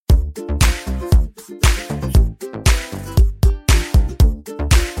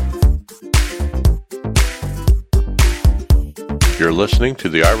You're listening to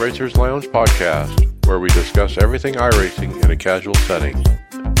the iRacers Lounge podcast, where we discuss everything iRacing in a casual setting.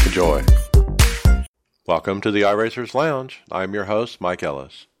 Enjoy. Welcome to the iRacers Lounge. I'm your host, Mike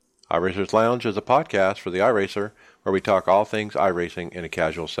Ellis. iRacers Lounge is a podcast for the iRacer, where we talk all things iRacing in a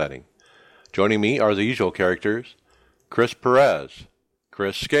casual setting. Joining me are the usual characters: Chris Perez,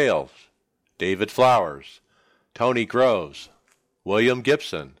 Chris Scales, David Flowers, Tony Groves, William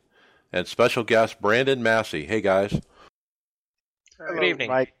Gibson, and special guest Brandon Massey. Hey, guys. Hello, Good evening.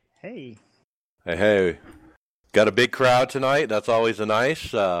 Mike. Hey. Hey. Got a big crowd tonight. That's always a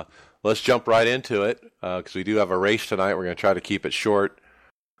nice. Let's jump right into it, because we do have a race tonight. We're going to try to keep it short.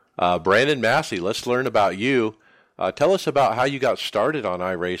 Brandon Massey, let's learn about you. Tell us about how you got started on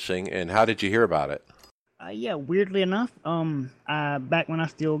iRacing, and how did you hear about it? Weirdly enough, back when I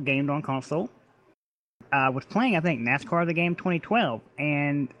still gamed on console, I was playing, I think, NASCAR The Game 2012,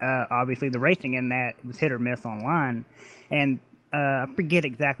 and obviously the racing in that was hit or miss online, and I forget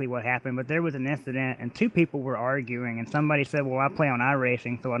exactly what happened, but there was an incident, and two people were arguing, and somebody said, well, I play on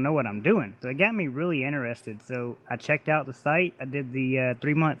iRacing, so I know what I'm doing. So it got me really interested, so I checked out the site. I did the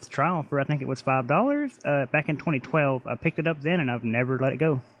 3-month trial for, I think it was $5, back in 2012. I picked it up then, and I've never let it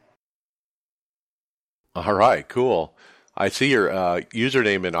go. All right, cool. I see your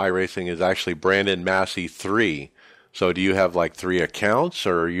username in iRacing is actually Brandon Massey 3. So do you have like 3 accounts,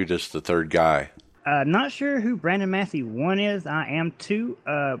 or are you just the third guy? Not sure who Brandon Massey 1 is. I am 2.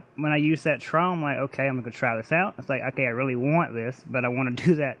 When I used that trial, I'm like, okay, I'm going to try this out. It's like, okay, I really want this, but I want to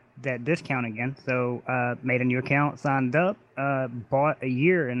do that discount again. So made a new account, signed up, bought a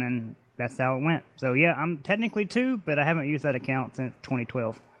year, and then that's how it went. So yeah, I'm technically 2, but I haven't used that account since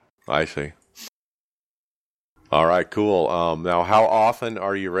 2012. I see. All right, cool. Now, how often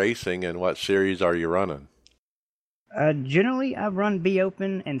are you racing, and what series are you running? Generally, I run B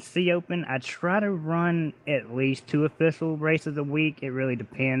Open and C Open. I try to run at least 2 official races a week. It really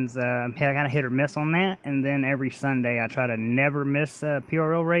depends. I kind of hit or miss on that. And then every Sunday, I try to never miss a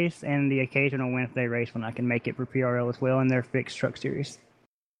PRL race and the occasional Wednesday race when I can make it for PRL as well in their fixed truck series.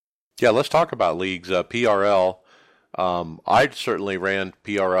 Yeah, let's talk about leagues. PRL, I certainly ran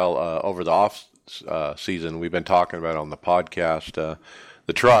PRL over the off season. We've been talking about it on the podcast,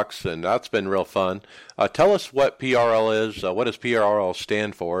 the trucks, and that's been real fun. Tell us what PRL is. What does PRL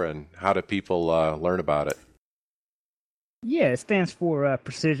stand for, and how do people learn about it? Yeah, it stands for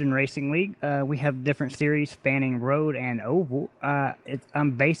Precision Racing League. We have different series spanning road and oval.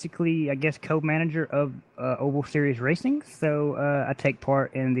 I'm basically, I guess, co-manager of Oval Series Racing, so I take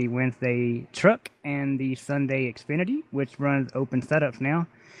part in the Wednesday Truck and the Sunday Xfinity, which runs open setups now.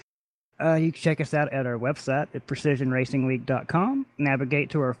 You can check us out at our website at precisionracingleague.com. Navigate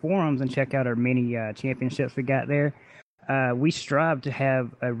to our forums and check out our many championships we got there. We strive to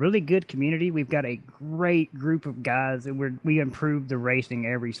have a really good community. We've got a great group of guys, and we improve the racing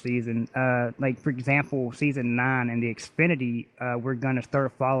every season. Like, for example, season 9 in the Xfinity, we're going to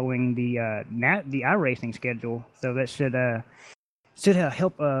start following the iRacing schedule. So that should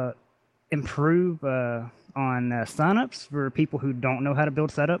help improve on signups for people who don't know how to build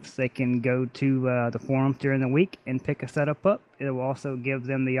setups. They can go to the forums during the week and pick a setup up. It will also give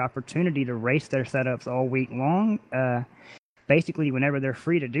them the opportunity to race their setups all week long, basically whenever they're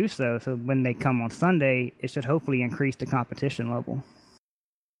free to do so. So when they come on Sunday, it should hopefully increase the competition level.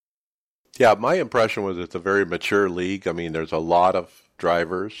 Yeah, my impression was it's a very mature league. I mean, there's a lot of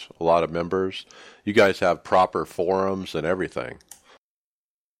drivers, a lot of members. You guys have proper forums and everything.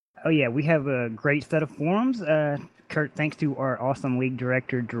 Oh, yeah, we have a great set of forums. Kurt, thanks to our awesome league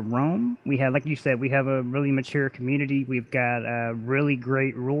director, Jerome. We have, like you said, we have a really mature community. We've got a really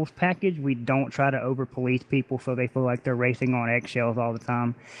great rules package. We don't try to over-police people so they feel like they're racing on eggshells all the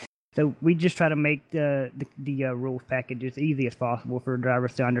time. So we just try to make the rules package as easy as possible for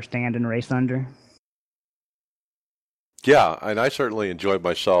drivers to understand and race under. Yeah, and I certainly enjoyed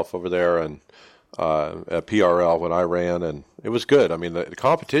myself over there and at PRL when I ran, and it was good. I mean, the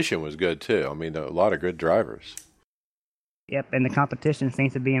competition was good too. I mean, a lot of good drivers. Yep, and the competition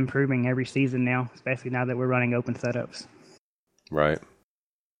seems to be improving every season now, especially now that we're running open setups. Right.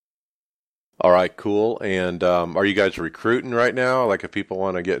 All right, cool. And are you guys recruiting right now? Like, if people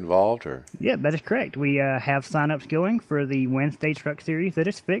want to get involved, or? Yeah, that is correct. We have signups going for the Wednesday Truck Series that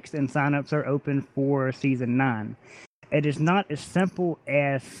is fixed, and signups are open for season 9. It is not as simple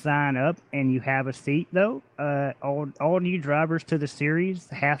as sign up and you have a seat, though. All new drivers to the series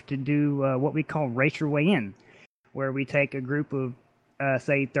have to do what we call Race Your Way In, where we take a group of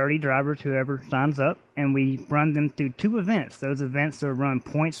say 30 drivers, whoever signs up, and we run them through 2 events. Those events are run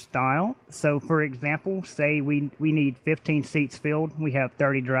point style. So, for example, say we need 15 seats filled. We have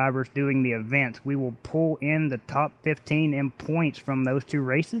 30 drivers doing the event. We will pull in the top 15 in points from those 2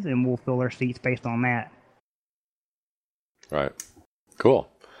 races, and we'll fill our seats based on that. Right. Cool.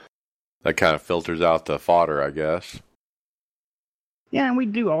 That kind of filters out the fodder, I guess. Yeah, and we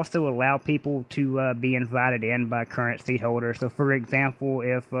do also allow people to be invited in by current seat holders. So, for example,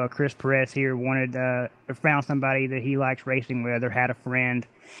 if Chris Perez here found somebody that he likes racing with or had a friend,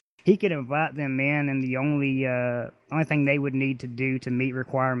 he could invite them in, and the only thing they would need to do to meet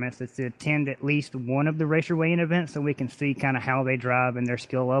requirements is to attend at least one of the Racer Weigh-In events, so we can see kind of how they drive and their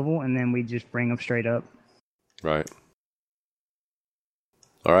skill level, and then we just bring them straight up. Right.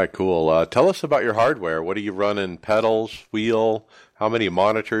 All right, cool. Tell us about your hardware. What are you running? Pedals, wheel? How many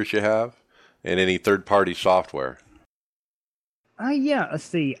monitors you have? And any third-party software? Yeah, let's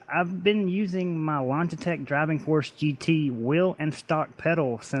see. I've been using my Logitech Driving Force GT wheel and stock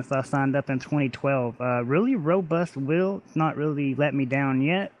pedal since I signed up in 2012. Really robust wheel. It's not really let me down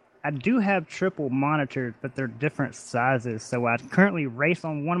yet. I do have triple monitors, but they're different sizes. So I currently race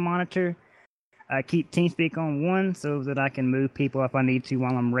on one monitor. I keep TeamSpeak on one so that I can move people if I need to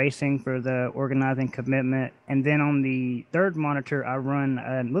while I'm racing for the organizing commitment. And then on the third monitor, I run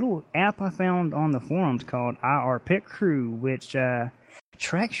a little app I found on the forums called IR Pit Crew, which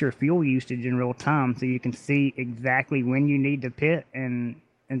tracks your fuel usage in real time so you can see exactly when you need to pit and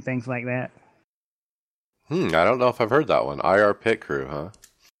things like that. I don't know if I've heard that one. IR Pit Crew, huh?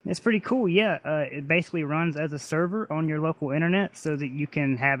 It's pretty cool, yeah. It basically runs as a server on your local internet so that you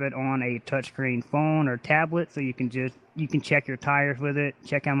can have it on a touchscreen phone or tablet, so you can check your tires with it,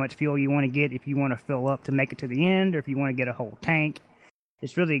 check how much fuel you want to get if you want to fill up to make it to the end, or if you want to get a whole tank.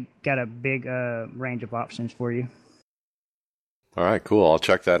 It's really got a big range of options for you. All right, cool. I'll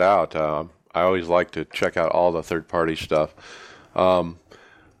check that out. I always like to check out all the third-party stuff.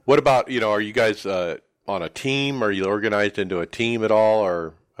 What about, are you guys on a team? Are you organized into a team at all,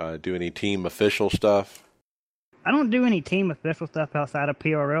 or do any team official stuff? I don't do any team official stuff outside of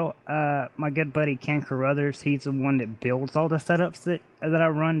PRL. My good buddy Ken Carruthers, he's the one that builds all the setups that I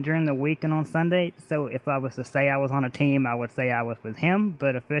run during the week and on Sunday. So if I was to say I was on a team, I would say I was with him.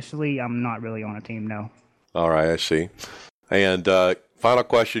 But officially, I'm not really on a team, no. All right, I see. And final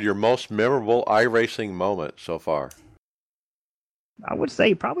question, your most memorable iRacing moment so far? I would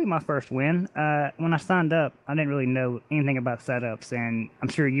say probably my first win. When I signed up, I didn't really know anything about setups, and I'm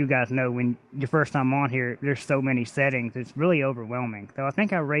sure you guys know when your first time on here, there's so many settings. It's really overwhelming. So I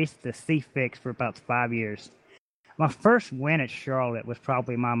think I raced the C-Fix for about 5 years. My first win at Charlotte was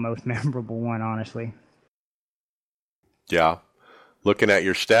probably my most memorable one, honestly. Yeah. Looking at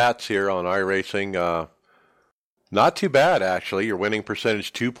your stats here on iRacing, not too bad, actually. Your winning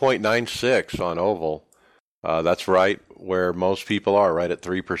percentage, 2.96 on Oval. That's right where most people are, right at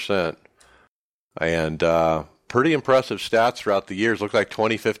 3%. And pretty impressive stats throughout the years. Looked like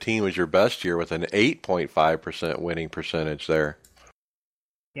 2015 was your best year with an 8.5% winning percentage there.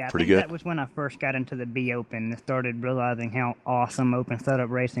 Yeah, I think that was when I first got into the B Open and started realizing how awesome open setup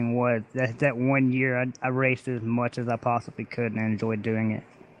racing was. That 1 year I raced as much as I possibly could and enjoyed doing it.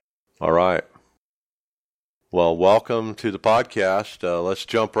 All right. Well, welcome to the podcast. Let's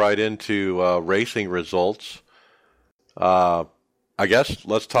jump right into racing results. I guess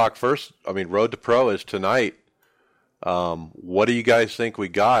let's talk first. I mean, Road to Pro is tonight. What do you guys think we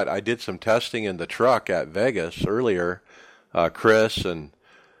got? I did some testing in the truck at Vegas earlier. Chris and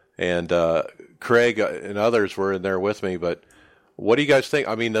Craig and others were in there with me. But what do you guys think?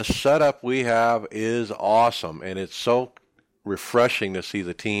 I mean, the setup we have is awesome, and it's so refreshing to see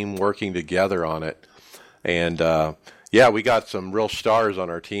the team working together on it. And, yeah, we got some real stars on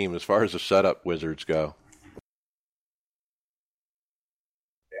our team as far as the setup wizards go.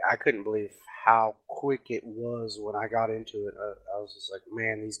 I couldn't believe how quick it was when I got into it. I was just like,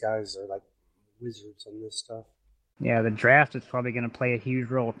 man, these guys are like wizards on this stuff. Yeah, the draft is probably going to play a huge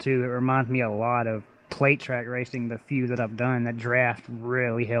role, too. It reminds me a lot of plate track racing, the few that I've done. That draft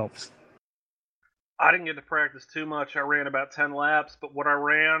really helps. I didn't get to practice too much. I ran about 10 laps, but what I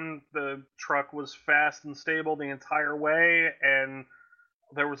ran, the truck was fast and stable the entire way, and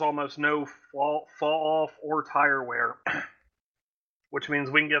there was almost no fall off or tire wear, which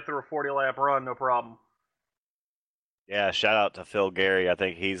means we can get through a 40-lap run, no problem. Yeah, shout out to Phil Gary. I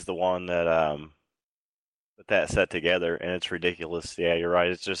think he's the one that put that set together, and it's ridiculous. Yeah, you're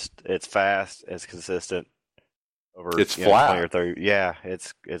right. It's fast, it's consistent. It's flat. 20 or 30. Yeah,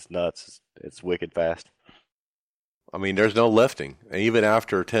 it's nuts. It's wicked fast. I mean, there's no lifting. Even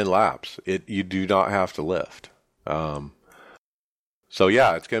after 10 laps, you do not have to lift. So,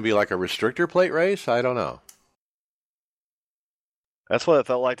 yeah, it's going to be like a restrictor plate race? I don't know. That's what it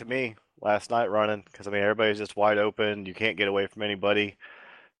felt like to me last night running, because, I mean, everybody's just wide open. You can't get away from anybody.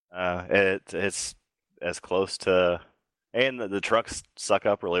 It's as close to... And the trucks suck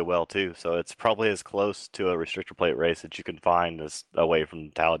up really well, too. So it's probably as close to a restrictor plate race that you can find as away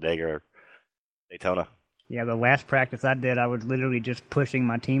from Talladega or Daytona. Yeah, the last practice I did, I was literally just pushing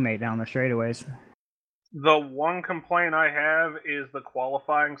my teammate down the straightaways. The one complaint I have is the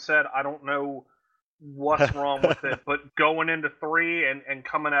qualifying set. I don't know what's wrong with it, but going into 3 and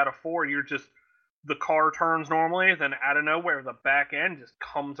coming out of 4, you're just... The car turns normally, then out of nowhere, the back end just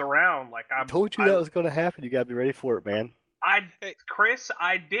comes around. Like I told you that was going to happen. You got to be ready for it, man. Chris,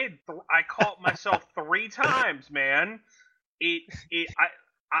 I did. I caught myself 3 times, man.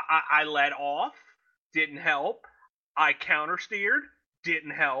 I let off, didn't help. I countersteered,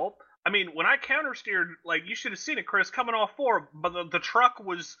 didn't help. I mean, when I countersteered, like, you should have seen it, Chris, coming off 4, but the truck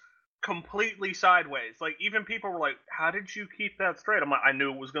was completely sideways. Like, even people were like, how did you keep that straight? I'm like, I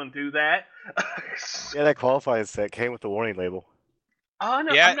knew it was going to do that. Yeah, that qualifying set came with the warning label. Oh,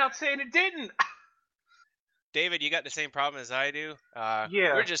 no, yeah. I'm not saying it didn't. David, you got the same problem as I do.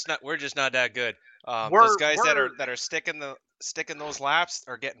 Yeah, we're just not that good. Those guys that are sticking those laps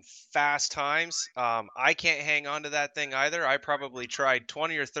are getting fast times. I can't hang on to that thing either. I probably tried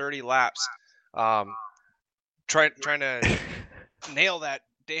 20 or 30 laps, trying to nail that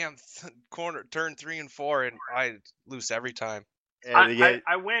damn corner, turn 3 and 4, and I lose every time.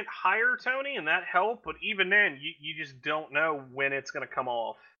 I went higher, Tony, and that helped. But even then, you just don't know when it's going to come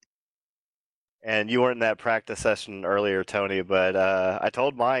off. And you weren't in that practice session earlier, Tony, but I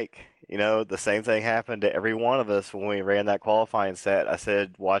told Mike, the same thing happened to every one of us when we ran that qualifying set. I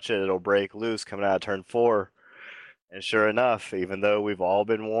said, watch it, it'll break loose coming out of turn 4. And sure enough, even though we've all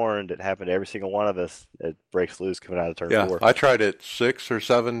been warned, it happened to every single one of us. It breaks loose coming out of turn 4. I tried it 6 or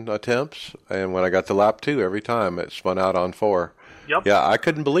 7 attempts, and when I got to lap 2, every time it spun out on 4. Yep. Yeah, I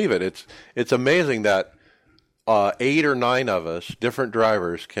couldn't believe it. It's amazing that 8 or 9 of us, different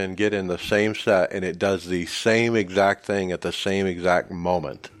drivers, can get in the same set, and it does the same exact thing at the same exact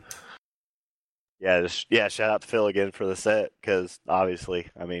moment. Yeah, shout out to Phil again for the set, because obviously,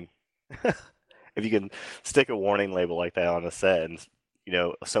 I mean, if you can stick a warning label like that on a set and,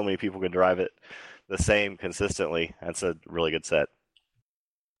 so many people can drive it the same consistently, that's a really good set.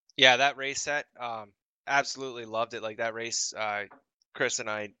 Yeah, that race set, absolutely loved it. Like that race Chris and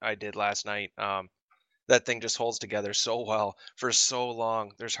I did last night, that thing just holds together so well for so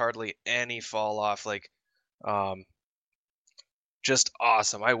long. There's hardly any fall off. Like, just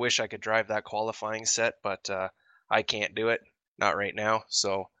awesome. I wish I could drive that qualifying set, but I can't do it. Not right now.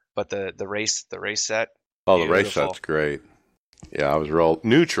 So, but the race set. Oh, the race set's great. Yeah, I was real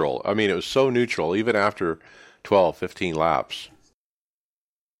neutral. I mean, it was so neutral, even after 12, 15 laps.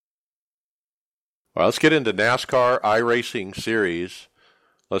 Well, let's get into NASCAR iRacing Series.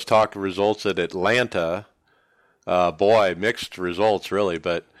 Let's talk results at Atlanta. Mixed results, really,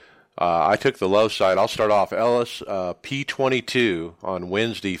 but I took the low side. I'll start off. Ellis, P22 on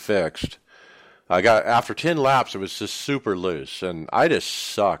Wednesday fixed. After 10 laps, it was just super loose, and I just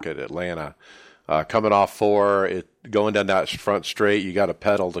suck at Atlanta. Coming off 4, going down that front straight, you got to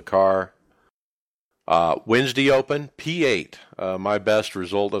pedal the car. Wednesday Open, P8, my best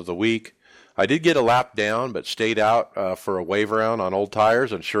result of the week. I did get a lap down, but stayed out for a wave around on old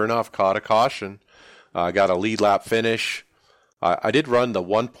tires, and sure enough, caught a caution. I got a lead lap finish. I did run the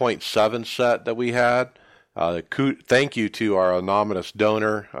 1.7 set that we had. Thank you to our anonymous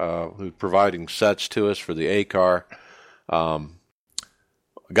donor who's providing sets to us for the A car.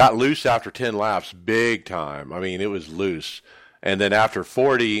 Got loose after 10 laps, big time. I mean, it was loose. And then after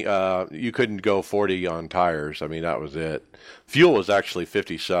 40, you couldn't go 40 on tires. I mean, that was it. Fuel was actually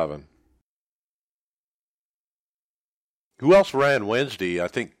 57. Who else ran Wednesday? I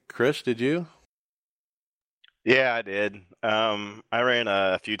think, Chris, did you? Yeah, I did. I ran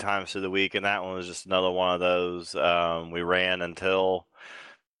a few times through the week, and that one was just another one of those. We ran 20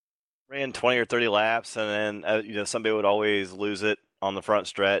 or 30 laps, and then somebody would always lose it on the front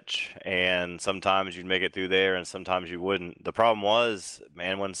stretch, and sometimes you'd make it through there, and sometimes you wouldn't. The problem was,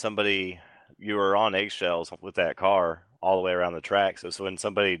 man, when you were on eggshells with that car all the way around the track. So when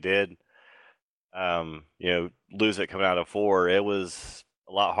somebody did, lose it coming out of 4, it was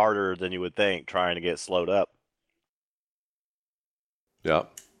a lot harder than you would think trying to get slowed up. Yeah.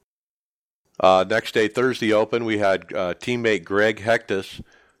 Next day, Thursday Open, we had teammate Greg Hectus,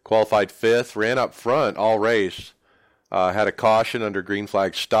 qualified 5th, ran up front all race, had a caution under green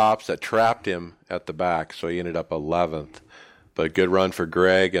flag stops that trapped him at the back, so he ended up 11th. But good run for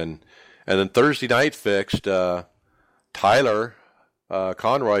Greg. And then Thursday night fixed, Tyler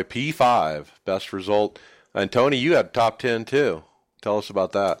Conroy, P5, best result. And Tony, you had top 10 too. Tell us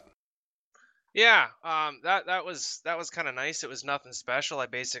about that. Yeah, that was kind of nice. It was nothing special. I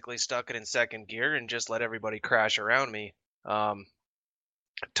basically stuck it in second gear and just let everybody crash around me.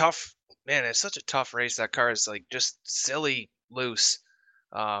 Tough, man. It's such a tough race. That car is like just silly loose.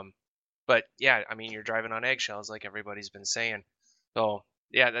 But yeah, I mean, you're driving on eggshells, like everybody's been saying. So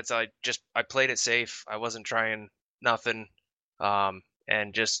yeah, I played it safe. I wasn't trying nothing,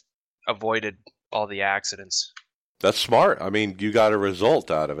 and just avoided all the accidents. That's smart. I mean, you got a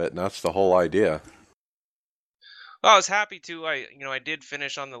result out of it, and that's the whole idea. Well, I was happy to. I did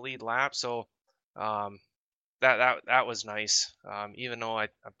finish on the lead lap, so that was nice. Even though I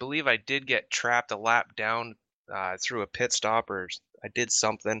believe I did get trapped a lap down through a pit stop, or I did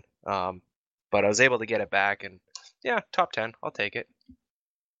something, but I was able to get it back, and yeah, top 10. I'll take it.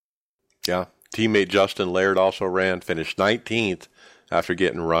 Yeah. Teammate Justin Laird also finished 19th after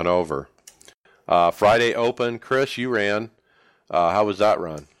getting run over. Friday Open, Chris, you ran. How was that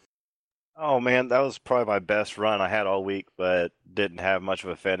run? Oh, man, that was probably my best run I had all week, but didn't have much of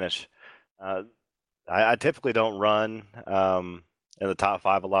a finish. I typically don't run in the top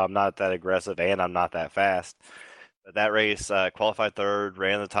 5 a lot. I'm not that aggressive, and I'm not that fast. But that race, qualified third,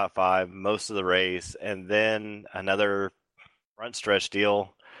 ran the top 5 most of the race, and then another front stretch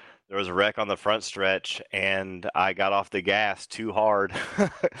deal. There was a wreck on the front stretch, and I got off the gas too hard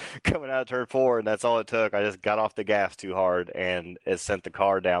coming out of turn 4, and that's all it took. I just got off the gas too hard, and it sent the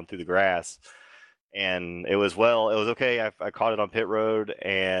car down through the grass. And it was okay. I caught it on pit road,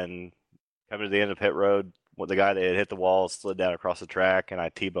 and coming to the end of pit road, the guy that had hit the wall slid down across the track, and I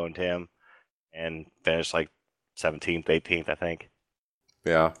T-boned him and finished like 17th, 18th, I think.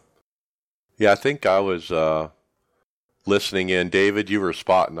 Yeah. Yeah, I think I was listening in. David, you were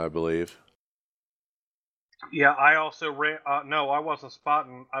spotting, I believe. Yeah, I also ran. No, I wasn't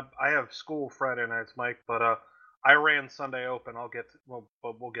spotting. I have school Friday nights, Mike, but I ran Sunday Open.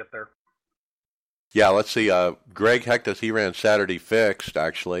 We'll get there. Yeah, let's see. Greg Hectus, he ran Saturday fixed,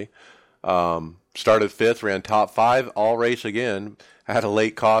 actually. Started 5th, ran top 5, all race again. Had a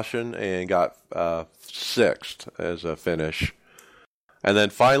late caution and got 6th as a finish. And then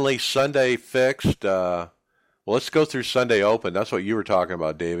finally, Sunday fixed. Well, let's go through Sunday Open. That's what you were talking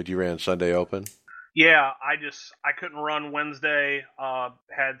about, David. You ran Sunday Open? Yeah, I couldn't run Wednesday.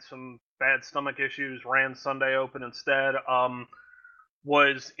 Had some bad stomach issues. Ran Sunday Open instead.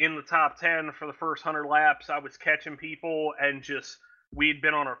 Was in the top 10 for the first 100 laps. I was catching people, and we'd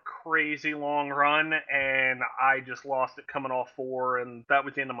been on a crazy long run, and I just lost it coming off 4, and that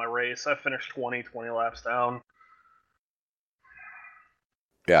was the end of my race. I finished 20 laps down.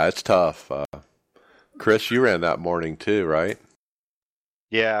 Yeah, it's tough. Chris, you ran that morning too, right?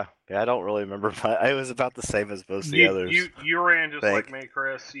 Yeah, I don't really remember, but it was about the same as most of the others. You ran just like me,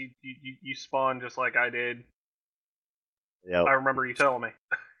 Chris. You spun just like I did. Yep. I remember you telling me.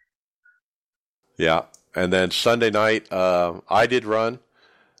 Yeah, and then Sunday night, I did run,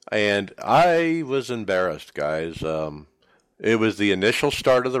 and I was embarrassed, guys. It was the initial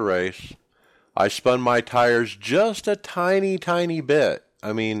start of the race. I spun my tires just a tiny, tiny bit.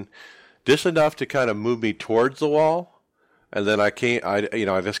 I mean, just enough to kind of move me towards the wall. And then I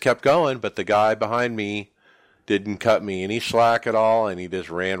just kept going, but the guy behind me didn't cut me any slack at all, and he just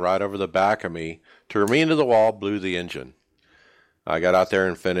ran right over the back of me, turned me into the wall, blew the engine. I got out there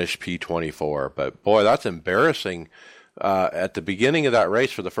and finished P24. But, boy, that's embarrassing. At the beginning of that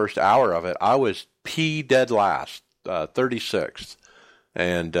race, for the first hour of it, I was P dead last, 36th.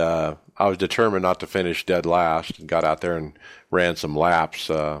 And I was determined not to finish dead last and got out there and ran some laps.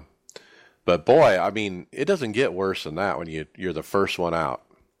 But, boy, I mean, it doesn't get worse than that when you're the first one out.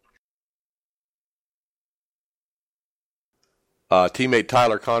 Teammate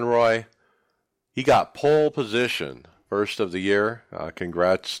Tyler Conroy, he got pole position, first of the year.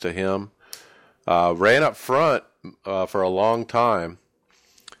 Congrats to him. Ran up front for a long time.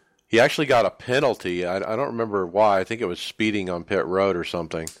 He actually got a penalty. I don't remember why. I think it was speeding on pit road or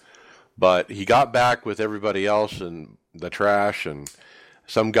something. But he got back with everybody else in the trash, and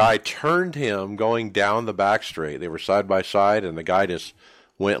some guy turned him going down the back straight. They were side by side, and the guy just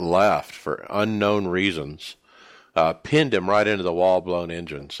went left for unknown reasons. Pinned him right into the wall, blown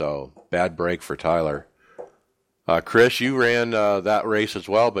engine. So bad break for Tyler. Chris, you ran that race as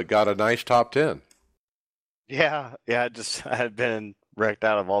well, but got a nice top 10. Yeah. I had been wrecked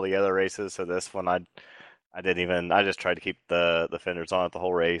out of all the other races, so this one I just tried to keep the fenders on it the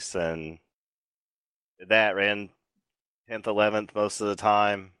whole race, and did that. Ran 10th, 11th most of the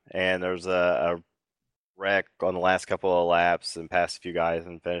time, and there was a wreck on the last couple of laps and passed a few guys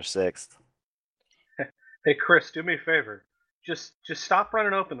and finished 6th. Hey, Chris, do me a favor. just stop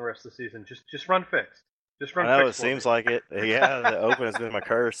running open the rest of the season. Just run fixed. Just run I know, fixed. it seems like it. Yeah, the Open has been my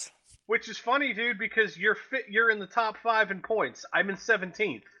curse. Which is funny, dude, because you're in the top 5 in points. I'm in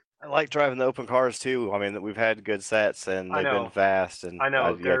 17th. I like driving the open cars too. I mean, we've had good sets and I they've know. been fast, and I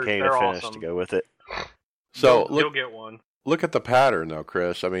know. yeah, can't even They're finish awesome. to go with it. So You'll get one. Look at the pattern, though,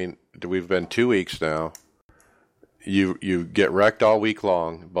 Chris. I mean, we've been 2 weeks now. You get wrecked all week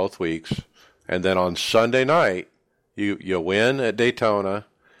long, both weeks, and then on Sunday night you win at Daytona,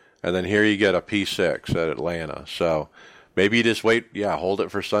 and then here you get a P6 at Atlanta. So maybe you just hold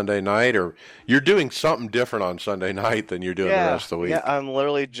it for Sunday night, or you're doing something different on Sunday night than you're doing the rest of the week. Yeah, I'm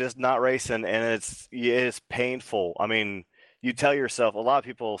literally just not racing, and it's painful. I mean, you tell yourself, a lot of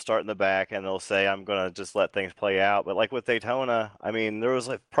people start in the back and they'll say, I'm going to just let things play out. But like with Daytona, I mean, there was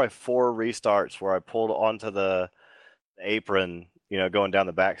like probably 4 restarts where I pulled onto the apron, going down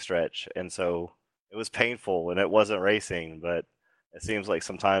the backstretch. And so it was painful and it wasn't racing, but it seems like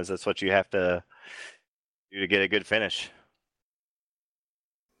sometimes that's what you have to do to get a good finish.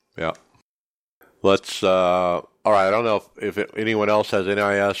 Yeah. Let's, all right, I don't know if anyone else has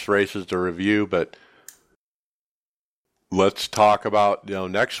NIS races to review, but let's talk about,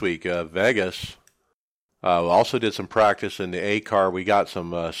 next week, Vegas. We also did some practice in the A car. We got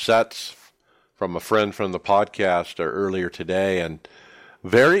some sets from a friend from the podcast earlier today, and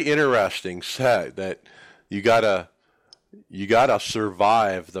very interesting set that you gotta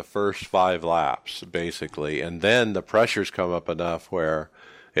survive the first 5 laps, basically, and then the pressures come up enough where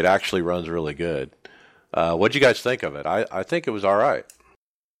it actually runs really good. What'd you guys think of it? I think it was all right.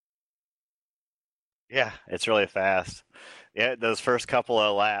 Yeah, it's really fast. Yeah, those first couple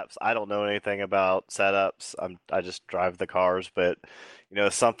of laps, I don't know anything about setups. I just drive the cars, but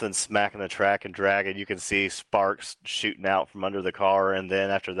something smacking the track and dragging, you can see sparks shooting out from under the car, and then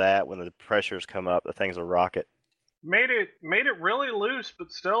after that, when the pressures come up, the thing's a rocket. Made it really loose,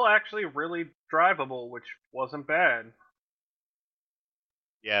 but still actually really drivable, which wasn't bad.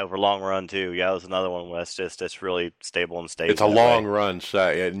 Yeah, over long run too. Yeah, that was another one where it's really stable and stable. It's a long run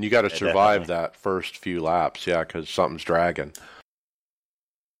set, and you got to survive definitely. that first few laps, because something's dragging.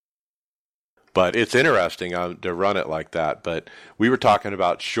 But it's interesting to run it like that. But we were talking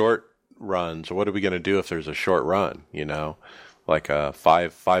about short runs. What are we going to do if there's a short run? Like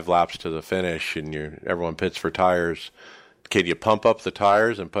five laps to the finish, and everyone pits for tires. Can you pump up the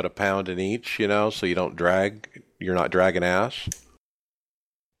tires and put a pound in each? So you don't drag. You're not dragging ass.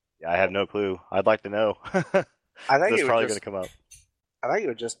 Yeah, I have no clue. I'd like to know. I think it's probably going to come up. I think it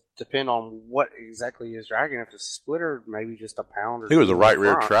would just depend on what exactly is dragging. If it's a splitter, maybe just a pound. Or I think it was a right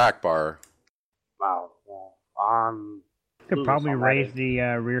rear front. track bar. Oh, well, I'm Could probably raise the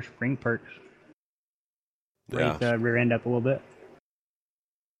rear spring perks. Raise the rear end up a little bit.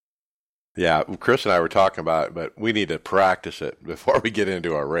 Yeah, Chris and I were talking about it, but we need to practice it before we get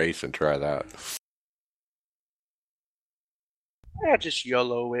into a race and try that. Yeah, just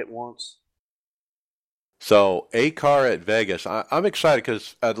YOLO it once. So, A car at Vegas. I'm excited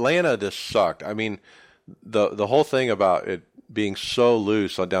because Atlanta just sucked. I mean, the whole thing about it being so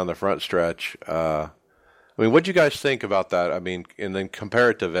loose down the front stretch. What'd you guys think about that? I mean, and then compare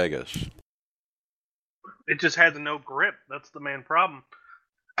it to Vegas. It just has no grip. That's the main problem.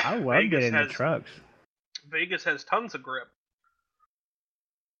 I loved it in the trucks. Vegas has tons of grip.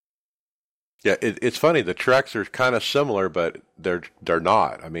 Yeah, it's funny. The tracks are kind of similar, but they're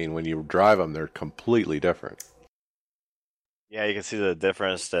not. I mean, when you drive them, they're completely different. Yeah, you can see the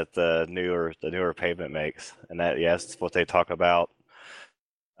difference that the newer pavement makes, and that's what they talk about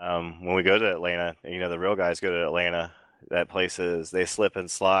when we go to Atlanta. The real guys go to Atlanta. That place they slip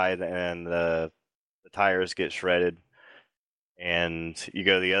and slide, and the tires get shredded. And you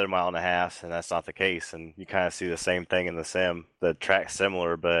go the other 1.5 miles, and that's not the case. And you kind of see the same thing in the sim. The track's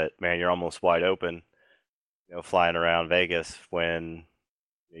similar, but man, you're almost wide open, flying around Vegas when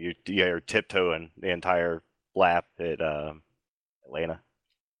you're tiptoeing the entire lap at Atlanta.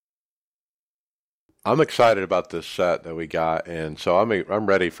 I'm excited about this set that we got, and so I'm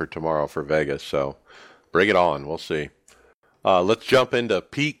ready for tomorrow for Vegas. So bring it on. We'll see. Let's jump into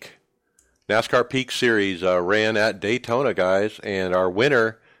Peak. NASCAR Peak Series ran at Daytona, guys, and our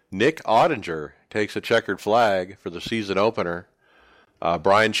winner, Nick Ottinger, takes a checkered flag for the season opener.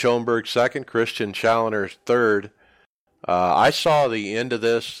 Brian Schoenberg second, Christian Challoner third. I saw the end of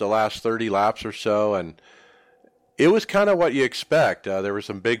this, the last 30 laps or so, and it was kind of what you expect. There were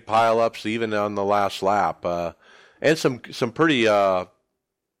some big pileups even on the last lap, and some pretty, hold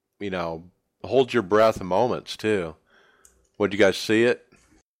your breath moments too. Would you guys see it?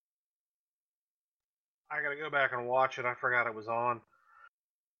 I gotta go back and watch it. I forgot it was on.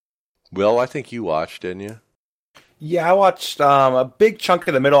 Will, I think you watched, didn't you? Yeah, I watched a big chunk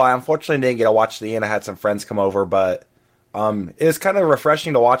of the middle. I unfortunately didn't get to watch the end. I had some friends come over, but it was kind of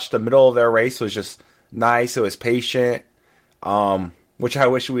refreshing to watch. The middle of their race was just nice. It was patient, which I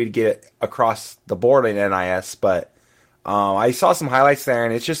wish we'd get across the board in NIS. But I saw some highlights there,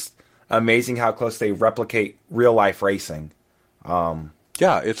 and it's just amazing how close they replicate real life racing.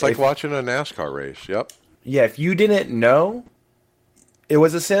 Yeah, it's like watching a NASCAR race. Yep. Yeah, if you didn't know it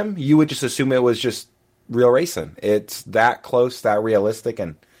was a sim, you would just assume it was just real racing. It's that close, that realistic,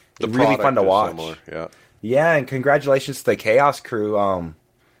 and The really fun to product is watch. similar, yeah. Yeah, and congratulations to the Chaos crew.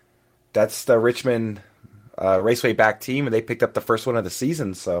 That's the Richmond Raceway back team, and they picked up the first one of the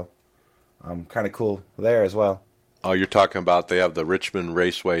season, so kind of cool there as well. Oh, you're talking about they have the Richmond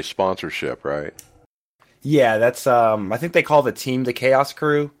Raceway sponsorship, right? Yeah, that's I think they call the team the Chaos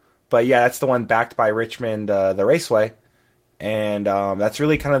crew, but yeah, that's the one backed by Richmond, the Raceway, and that's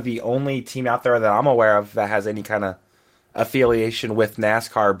really kind of the only team out there that I'm aware of that has any kind of affiliation with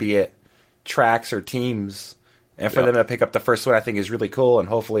NASCAR, be it tracks or teams. And for them to pick up the first one, I think is really cool, and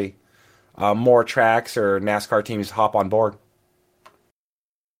hopefully more tracks or NASCAR teams hop on board.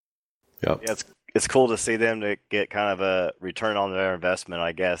 Yep. Yeah, it's cool to see them to get kind of a return on their investment,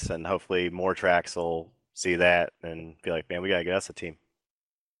 I guess, and hopefully more tracks will see that and be like, man, we gotta get us a team.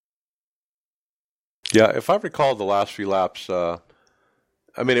 Yeah, if I recall the last few laps, I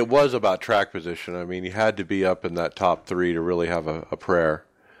mean, it was about track position. I mean, you had to be up in that top three to really have a prayer,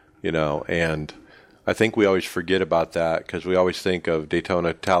 you know, and I think we always forget about that because we always think of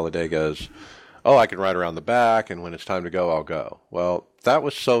Daytona Talladega as, oh, I can ride around the back, and when it's time to go, I'll go. Well, that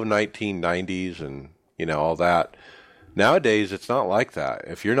was so 1990s and, you know, all that. Nowadays, it's not like that.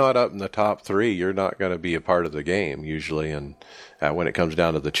 If you're not up in the top three, you're not going to be a part of the game usually, and when it comes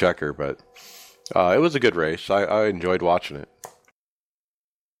down to the checker. But it was a good race. I enjoyed watching it.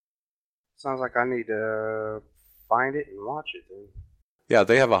 Sounds like I need to find it and watch it then. Yeah,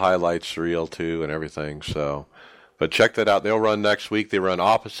 they have a highlights reel too and everything. So, but check that out. They'll run next week. They run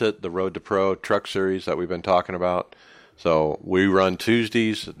opposite the Road to Pro Truck Series that we've been talking about. So we run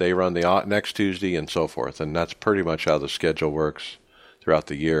Tuesdays. They run the next Tuesday and so forth. And that's pretty much how the schedule works throughout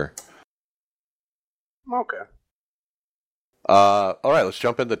the year. Okay. All right, let's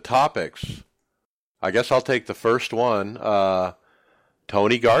jump into topics. I guess I'll take the first one.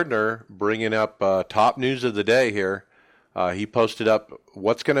 Tony Gardner bringing up top news of the day here. He posted up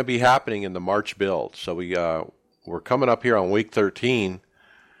what's going to be happening in the March build. So we're coming up here on week 13,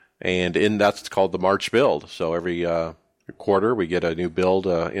 and that's called the March build. So every quarter we get a new build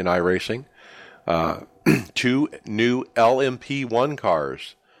in iRacing. 2 new LMP1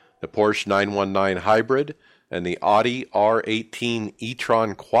 cars, the Porsche 919 Hybrid and the Audi R18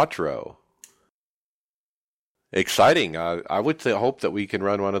 e-tron Quattro. Exciting. I would hope that we can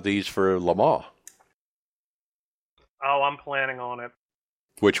run one of these for Le Mans. Oh, I'm planning on it.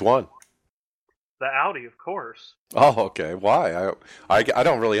 Which one? The Audi, of course. Oh, okay. Why? I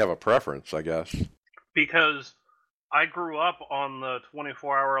don't really have a preference, I guess. Because I grew up on the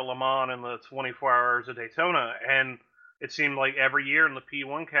 24-hour Le Mans and the 24 hours of Daytona, and it seemed like every year in the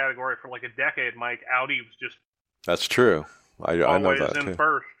P1 category for like a decade, Mike, Audi was just That's true. I know always that in too.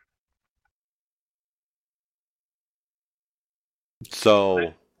 first.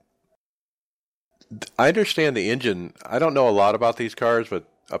 So I understand the engine. I don't know a lot about these cars, but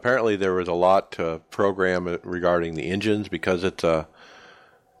apparently there was a lot to program regarding the engines because it's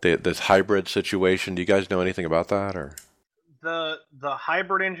this hybrid situation. Do you guys know anything about that? Or The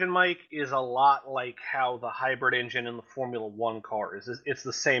hybrid engine, Mike, is a lot like how the hybrid engine in the Formula One car is. It's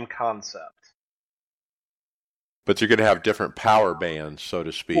the same concept. But you're going to have different power bands, so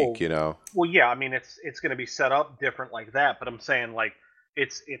to speak, Well, you know. Well, yeah, I mean it's going to be set up different like that, but I'm saying like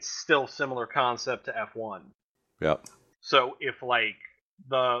it's still similar concept to F1. Yep. So if like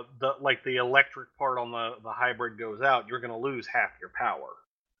the electric part on the hybrid goes out, you're going to lose half your power.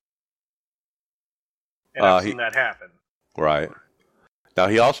 And I've seen that happen. Right. Now,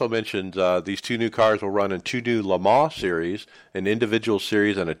 he also mentioned these 2 new cars will run in 2 new Le Mans series, an individual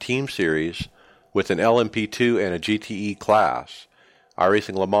series and a team series, with an LMP2 and a GTE class,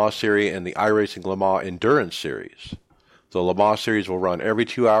 iRacing Le Mans Series and the iRacing Le Mans Endurance Series. The Le Mans Series will run every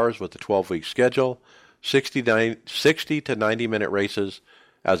 2 hours with a 12-week schedule, 60 to 90-minute races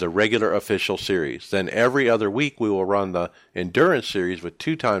as a regular official series. Then every other week we will run the Endurance Series with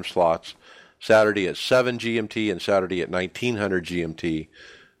 2 time slots, Saturday at 7 GMT and Saturday at 1900 GMT.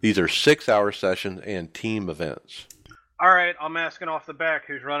 These are 6-hour sessions and team events. All right, I'm asking off the back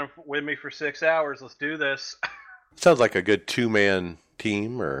who's running with me for 6 hours. Let's do this. Sounds like a good 2-man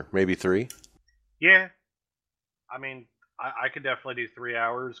team, or maybe 3. Yeah. I mean, I could definitely do 3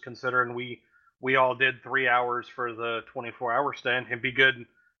 hours, considering we we all did 3 hours for the 24-hour stint. It'd be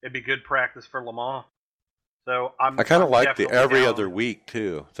good practice for Le Mans. So I kind of like the definitely every down. other week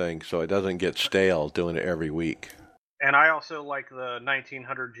too thing, so it doesn't get stale doing it every week. And I also like the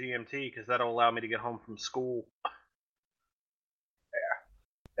 1900 GMT because that'll allow me to get home from school.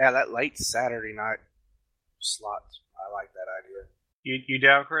 Yeah, that late Saturday night slot, I like that idea. You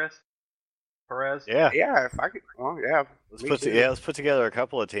down, Chris? Perez? Yeah. Yeah, if I could. Well, yeah. Let's put together a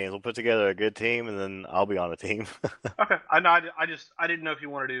couple of teams. We'll put together a good team, and then I'll be on a team. Okay. I didn't know if you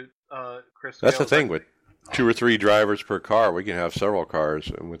wanted to, Chris. That's the thing with 2 or 3 drivers per car. We can have several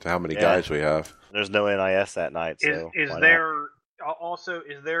cars, and with how many guys we have. There's no NIS that night, so is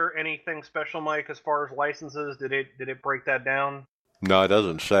there anything special, Mike, as far as licenses? Did it break that down? No, it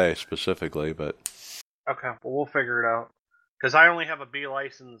doesn't say specifically, but Okay, well we'll figure it out. Because I only have a B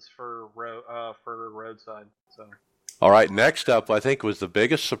license for roadside. So. All right, next up, I think was the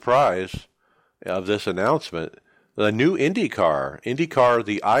biggest surprise of this announcement. The new IndyCar,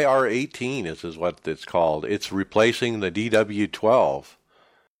 the IR18 is what it's called. It's replacing the DW12.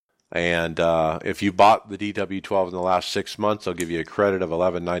 And if you bought the DW12 in the last 6 months, they'll give you a credit of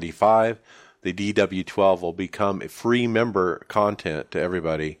 $11.95. The DW12 will become free member content to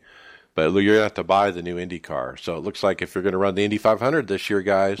everybody. But you're going to have to buy the new IndyCar. So it looks like if you're going to run the Indy 500 this year,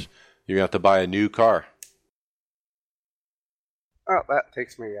 guys, you're going to have to buy a new car. Oh, that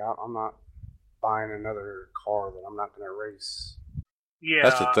takes me out. I'm not buying another car that I'm not going to race. Yeah,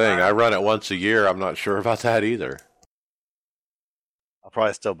 that's the thing. I run it once a year. I'm not sure about that either. I'll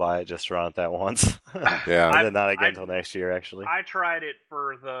probably still buy it just to run it that once. Yeah, and then not again until next year. Actually, I tried it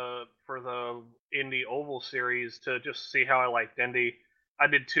for the Indy Oval Series to just see how I liked Indy. I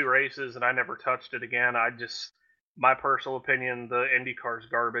did 2 races and I never touched it again. My personal opinion, the Indy car's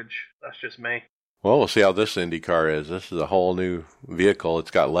garbage. That's just me. Well, we'll see how this IndyCar is. This is a whole new vehicle. It's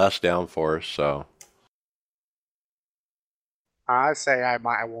got less downforce, so. I say I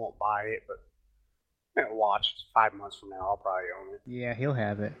won't buy it, but watch 5 months from now, I'll probably own it. Yeah, he'll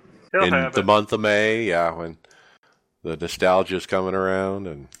have it. In the month of May, yeah, when the nostalgia is coming around.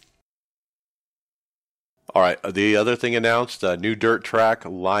 And all right, the other thing announced, a new dirt track,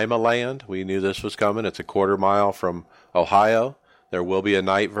 Lima Land. We knew this was coming. It's a 1/4 mile from Ohio. There will be a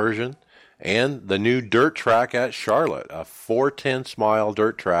night version. And the new dirt track at Charlotte, a 4/10 mile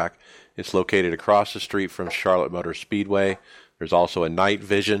dirt track. It's located across the street from Charlotte Motor Speedway. There's also a night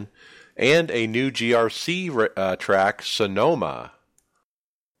vision. And a new GRC track, Sonoma.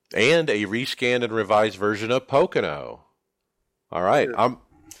 And a rescanned and revised version of Pocono. All right.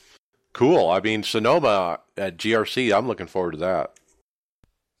 Cool. I mean, Sonoma at GRC, I'm looking forward to that.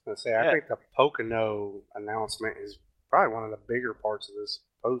 I think the Pocono announcement is probably one of the bigger parts of this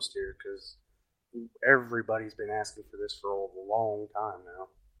post here, because everybody's been asking for this for a long time now.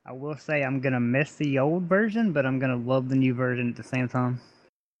 I will say I'm going to miss the old version, but I'm going to love the new version at the same time.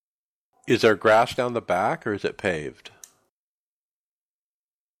 Is there grass down the back, or is it paved?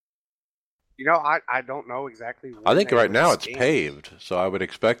 You know, I don't know exactly. I think right now it's paved, so I would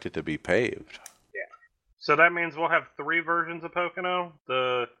expect it to be paved. Yeah. So that means we'll have 3 versions of Pocono: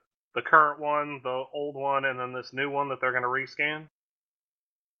 the current one, the old one, and then this new one that they're going to rescan.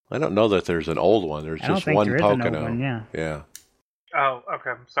 I don't know that there's an old one. There's just one Pocono. An old one, yeah. Yeah. Oh,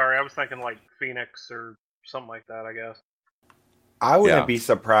 okay. Sorry, I was thinking like Phoenix or something like that, I guess. I wouldn't be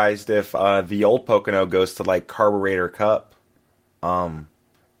surprised if the old Pocono goes to like Carburetor Cup,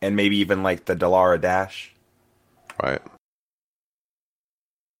 and maybe even like the Dallara Dash. Right.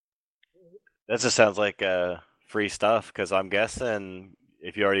 That just sounds like free stuff, because I'm guessing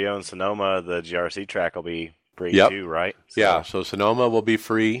if you already own Sonoma, the GRC track will be free too, right? So. Yeah, so Sonoma will be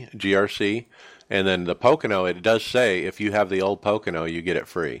free, GRC, and then the Pocono, it does say if you have the old Pocono, you get it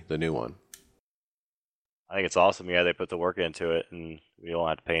free, the new one. I think it's awesome. Yeah, they put the work into it, and you don't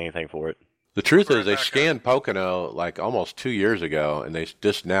have to pay anything for it. The truth is, they scanned Pocono like almost 2 years ago, and they're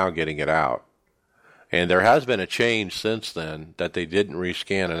just now getting it out. And there has been a change since then that they didn't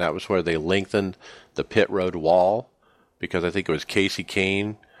rescan, and that was where they lengthened the pit road wall, because I think it was Casey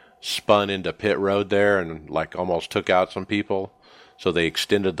Kane spun into pit road there and like almost took out some people. So they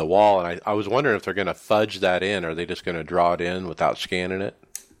extended the wall, and I was wondering if they're going to fudge that in, or are they just going to draw it in without scanning it?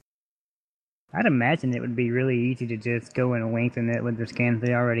 I'd imagine it would be really easy to just go and lengthen it with the scans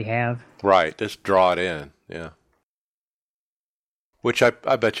they already have. Right, just draw it in, yeah. Which I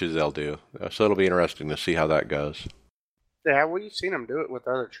bet you they'll do. So it'll be interesting to see how that goes. Yeah, well, you've seen them do it with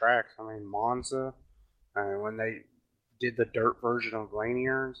other tracks. I mean, Monza, when they did the dirt version of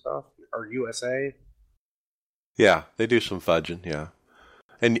Lanier and stuff, or USA. Yeah, they do some fudging, yeah.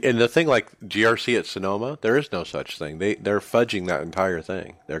 And the thing like GRC at Sonoma, there is no such thing. They're fudging that entire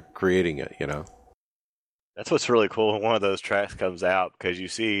thing. They're creating it, you know. That's what's really cool when one of those tracks comes out, because you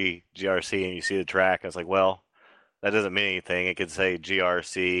see GRC and you see the track, and it's like, well, that doesn't mean anything. It could say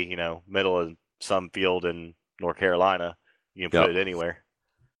GRC, middle of some field in North Carolina. You can put Yep. it anywhere.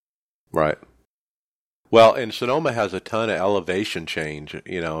 Right. Well, and Sonoma has a ton of elevation change,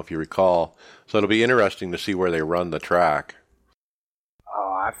 if you recall. So it'll be interesting to see where they run the track.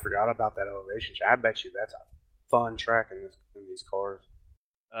 Oh, I forgot about that elevation. I bet you that's a fun track in these cars.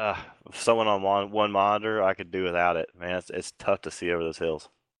 If someone on one monitor, I could do without it. Man, it's tough to see over those hills.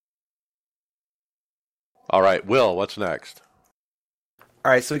 All right, Will, what's next?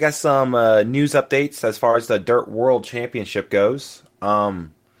 All right, so we got some news updates as far as the Dirt World Championship goes.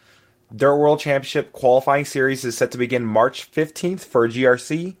 Dirt World Championship qualifying series is set to begin March 15th for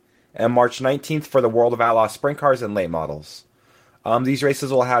GRC and March 19th for the World of Outlaw Sprint Cars and Late Models. These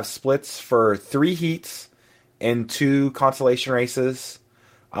races will have splits for 3 heats and 2 consolation races,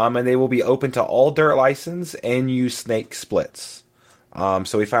 and they will be open to all dirt license and use snake splits.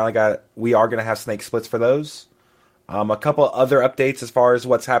 So we are going to have snake splits for those. A couple other updates as far as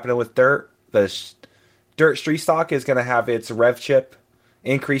what's happening with dirt. The dirt street stock is going to have its rev chip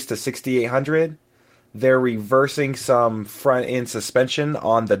increased to 6,800. They're reversing some front end suspension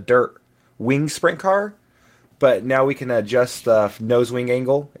on the dirt wing sprint car, but now we can adjust the nose wing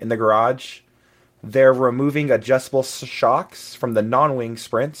angle in the garage. They're removing adjustable shocks from the non-wing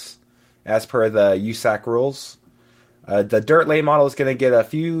sprints as per the USAC rules. The dirt late model is going to get a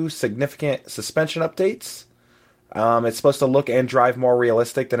few significant suspension updates. It's supposed to look and drive more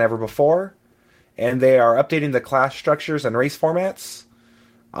realistic than ever before. And they are updating the class structures and race formats.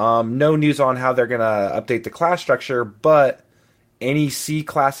 No news on how they're going to update the class structure, but any C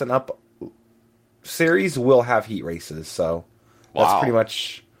class and up series will have heat races. So that's pretty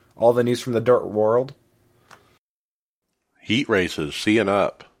much all the news from the dirt world. Heat races, C and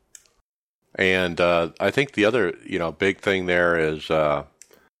up. And I think the other, big thing there is,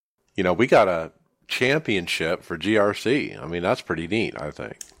 we got a championship for GRC. I mean, that's pretty neat, I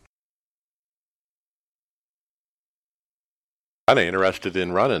think. Kind of interested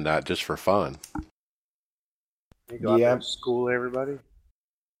in running that just for fun. You go out there and school everybody?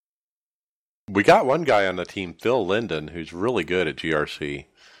 We got one guy on the team, Phil Linden, who's really good at GRC.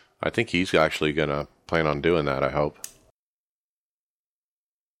 I think he's actually going to plan on doing that, I hope.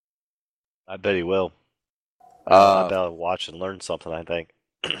 I bet he will. I'll be able to watch and learn something, I think.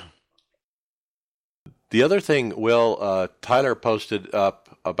 The other thing, Will, Tyler posted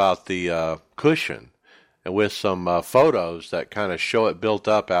up about the cushion, and with some photos that kind of show it built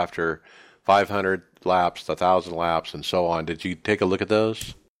up after 500 laps, 1,000 laps, and so on. Did you take a look at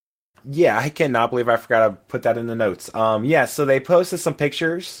those? Yeah, I cannot believe I forgot to put that in the notes. So they posted some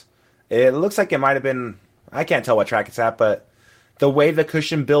pictures. It looks like it might have been, I can't tell what track it's at, but the way the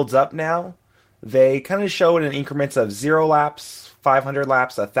cushion builds up now, they kind of show it in increments of 0 laps, 500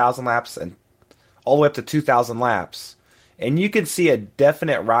 laps, 1,000 laps, and all the way up to 2,000 laps. And you can see a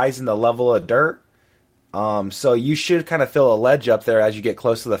definite rise in the level of dirt. So you should kind of feel a ledge up there as you get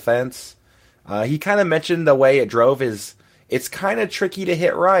close to the fence. He kind of mentioned the way it drove is it's kind of tricky to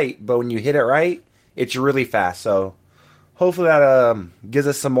hit right, but when you hit it right, it's really fast. So hopefully that gives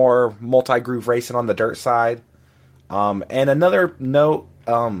us some more multi-groove racing on the dirt side. And another note,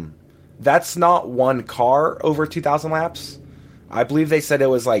 that's not one car over 2,000 laps. I believe they said it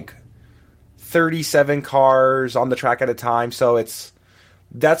was like 37 cars on the track at a time. So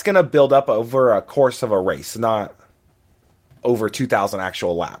that's going to build up over a course of a race, not over 2,000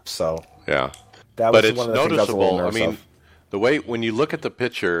 actual laps. So yeah, that was one of the things I was a little nervous of. The way when you look at the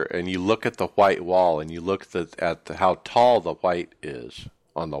picture and you look at the white wall and you look at how tall the white is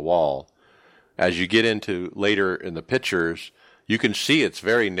on the wall, as you get into later in the pictures, you can see it's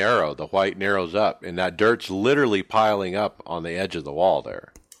very narrow. The white narrows up, and that dirt's literally piling up on the edge of the wall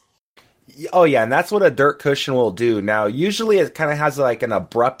there. Oh, yeah, and that's what a dirt cushion will do. Now, usually it kind of has like an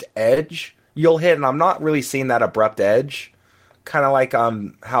abrupt edge you'll hit, and I'm not really seeing that abrupt edge. Kind of like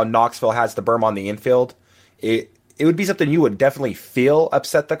how Knoxville has the berm on the infield. It would be something you would definitely feel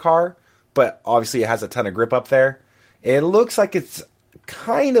upset the car, but obviously it has a ton of grip up there. It looks like it's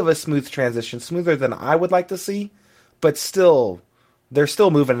kind of a smooth transition, smoother than I would like to see, but still, they're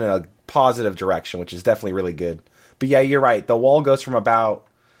still moving in a positive direction, which is definitely really good. But yeah, you're right. The wall goes from about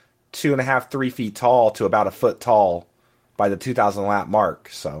 2.5, 3 feet tall to about a foot tall by the 2,000 lap mark.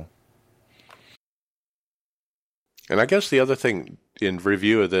 So, and I guess the other thing in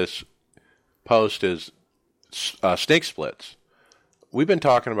review of this post is snake splits. We've been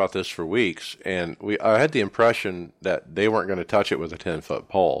talking about this for weeks, and I had the impression that they weren't going to touch it with a 10-foot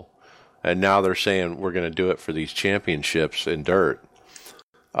pole, and now they're saying we're going to do it for these championships in dirt.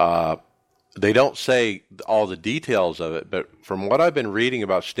 they don't say all the details of it, but from what I've been reading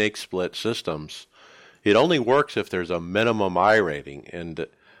about snake split systems, it only works if there's a minimum I rating, and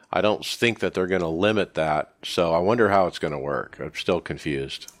I don't think that they're going to limit that, so I wonder how it's going to work. I'm still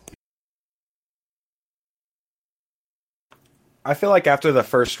confused. I feel like after the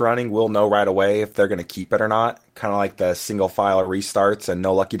first running, we'll know right away if they're going to keep it or not. Kind of like the single file restarts and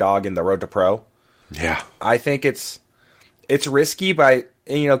no lucky dog in the Road to Pro. Yeah. I think it's risky, but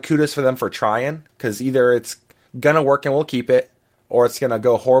kudos for them for trying, because either it's going to work and we'll keep it, or it's going to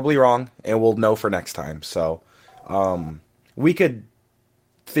go horribly wrong and we'll know for next time. So we could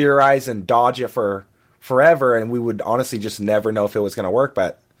theorize and dodge it for forever, and we would honestly just never know if it was going to work.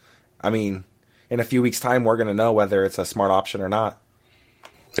 But, I mean, in a few weeks' time, we're going to know whether it's a smart option or not.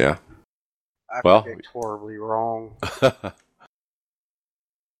 Yeah. I Well, predict horribly wrong.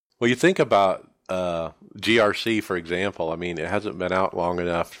 Well, you think about GRC, for example. I mean, it hasn't been out long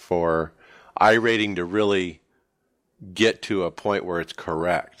enough for iRating to really get to a point where it's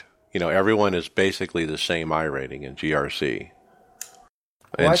correct. Everyone is basically the same iRating in GRC.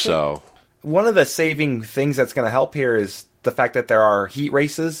 Well, and so one of the saving things that's going to help here is the fact that there are heat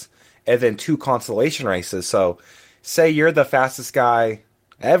races and then 2 consolation races. So say you're the fastest guy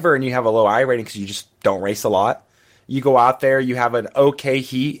ever and you have a low I rating because you just don't race a lot. You go out there, you have an okay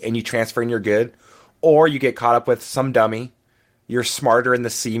heat, and you transfer and you're good. Or you get caught up with some dummy. You're smarter in the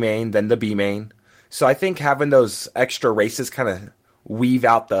C main than the B main. So I think having those extra races kind of weave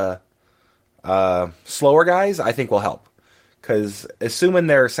out the slower guys, I think will help. Because assuming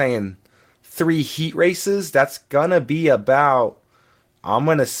they're saying 3 heat races, that's going to be about, I'm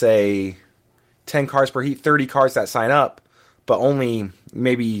going to say, 10 cars per heat, 30 cars that sign up, but only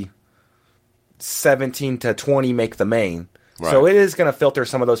maybe 17 to 20 make the main. Right. So it is going to filter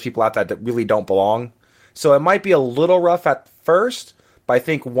some of those people out that really don't belong. So it might be a little rough at first, but I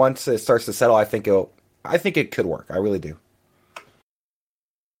think once it starts to settle, I think it could work. I really do.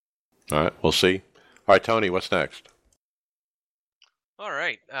 All right, we'll see. All right, Tony, what's next? All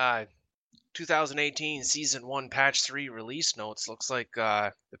right. 2018 Season 1 Patch 3 release notes. Looks like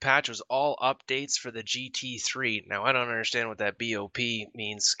the patch was all updates for the GT3. Now, I don't understand what that BOP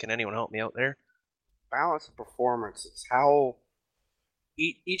means. Can anyone help me out there? Balance of performance. It's how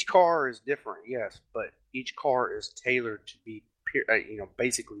each car is different, yes, but each car is tailored to be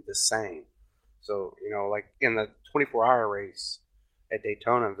basically the same. So, like in the 24-hour race at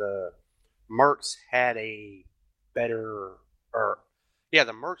Daytona, the Mercs had a better, the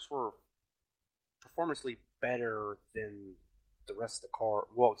Mercs were performancely better than the rest of the car,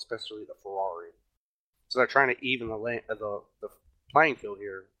 well, especially the Ferrari. So they're trying to even the playing field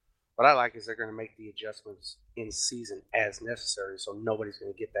here. What I like is they're going to make the adjustments in season as necessary, so nobody's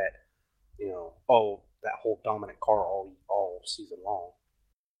going to get that, that whole dominant car all season long.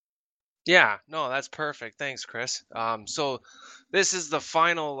 Yeah, no, that's perfect. Thanks, Chris. So this is the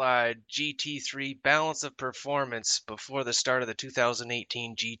final GT3 balance of performance before the start of the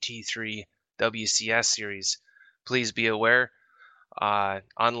 2018 GT3 WCS series. Please be aware,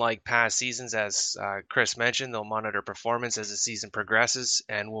 unlike past seasons, as Chris mentioned, they'll monitor performance as the season progresses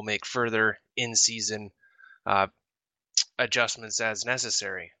and will make further in-season adjustments as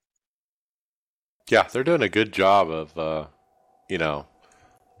necessary. Yeah, they're doing a good job of,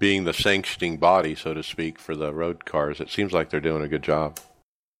 being the sanctioning body, so to speak, for the road cars. It seems like they're doing a good job.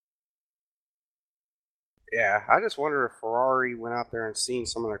 Yeah, I just wonder if Ferrari went out there and seen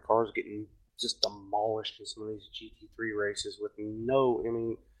some of their cars getting just demolished in some of these GT3 races with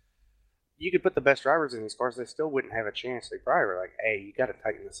you could put the best drivers in these cars, they still wouldn't have a chance. They probably were like, hey, you got to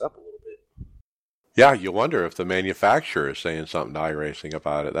tighten this up a little bit. Yeah, you wonder if the manufacturer is saying something to iRacing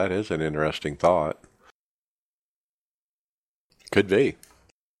about it. That is an interesting thought. Could be.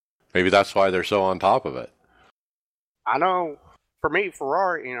 Maybe that's why they're so on top of it. I know. For me,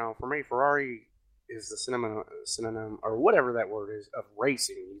 Ferrari is the synonym, or whatever that word is, of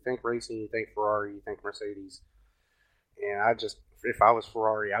racing. You think racing, you think Ferrari, you think Mercedes. And if I was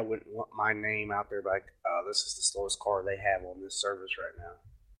Ferrari, I wouldn't want my name out there like, oh, this is the slowest car they have on this service right now.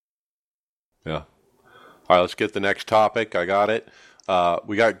 Yeah. All right, let's get the next topic. I got it.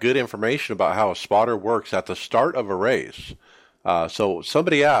 We got good information about how a spotter works at the start of a race. So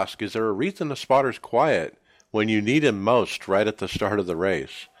somebody asked, is there a reason the spotter's quiet when you need him most right at the start of the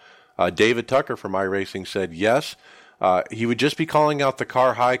race? David Tucker from iRacing said yes. He would just be calling out the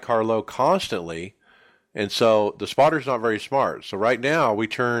car high, car low constantly, and so the spotter's not very smart. So right now we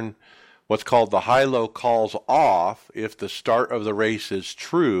turn what's called the high-low calls off if the start of the race is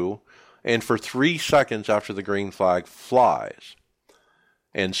true and for 3 seconds after the green flag flies.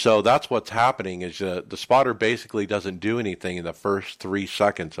 And so that's what's happening is the spotter basically doesn't do anything in the first 3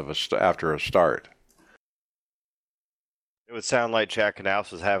 seconds of after a start. It would sound like Chad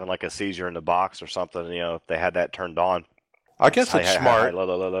Knaus was having like a seizure in the box or something, if they had that turned on. I guess it's smart. Low,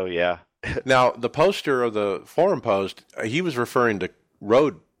 low, low, low, yeah. Now, the poster of the forum post, he was referring to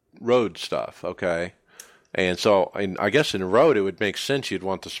road stuff, okay? And so I guess in road it would make sense you'd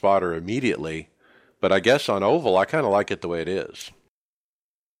want the spotter immediately. But I guess on oval, I kind of like it the way it is.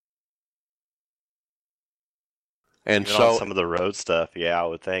 And even so on some of the road stuff, yeah, I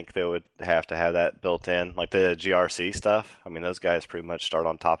would think they would have to have that built in, like the GRC stuff. I mean, those guys pretty much start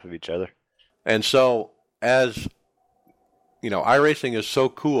on top of each other. And so, as iRacing is so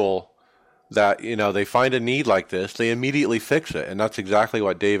cool that they find a need like this, they immediately fix it, and that's exactly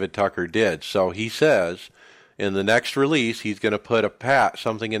what David Tucker did. So he says in the next release he's going to put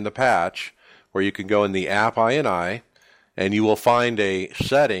something in the patch where you can go in the app INI, and you will find a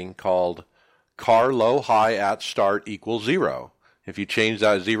setting called car low high at start equals 0. If you change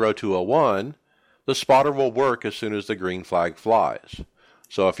that 0 to a 1, the spotter will work as soon as the green flag flies.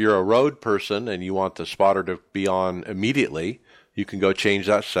 So if you're a road person and you want the spotter to be on immediately, you can go change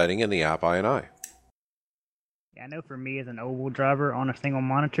that setting in the app INI. Yeah, I know for me as an oval driver on a single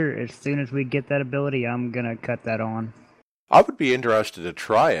monitor, as soon as we get that ability, I'm going to cut that on. I would be interested to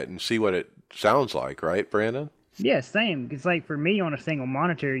try it and see what it sounds like, right, Brandon? Yeah, same. It's like for me on a single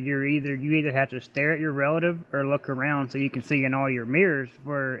monitor, you either have to stare at your relative or look around so you can see in all your mirrors.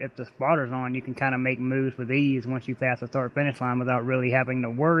 Where if the spotter's on, you can kind of make moves with ease once you pass the start-finish line without really having to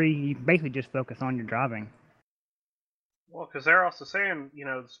worry. You basically just focus on your driving. Well, because they're also saying,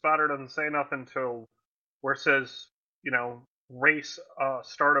 the spotter doesn't say nothing until where it says,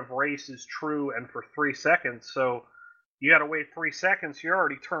 start of race is true and for 3 seconds. So you got to wait 3 seconds. You're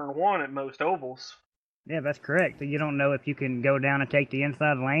already turn 1 at most ovals. Yeah, that's correct. So you don't know if you can go down and take the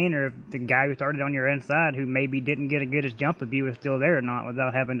inside lane, or if the guy who started on your inside, who maybe didn't get a good as jump of you, is still there or not,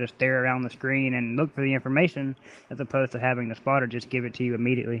 without having to stare around the screen and look for the information, as opposed to having the spotter just give it to you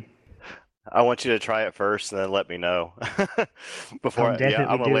immediately. I want you to try it first and then let me know before.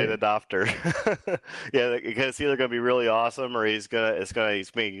 I'm a late adopter. Yeah, because it's either going to be really awesome or he's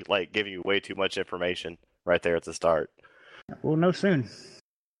me like giving you way too much information right there at the start. We'll know soon.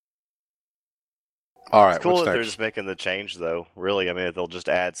 All right, it's cool that they're just making the change, though. Really, I mean, they'll just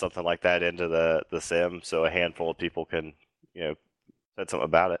add something like that into the sim, so a handful of people can, say something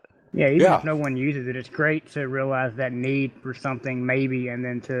about it. Yeah, even if no one uses it, it's great to realize that need for something maybe, and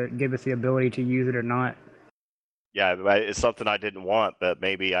then to give us the ability to use it or not. Yeah, it's something I didn't want, but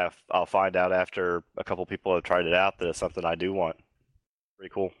maybe I'll find out after a couple people have tried it out that it's something I do want.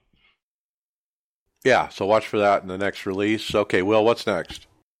 Pretty cool. Yeah, so watch for that in the next release. Okay, Will, what's next?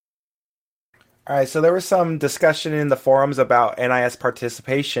 All right, so there was some discussion in the forums about NIS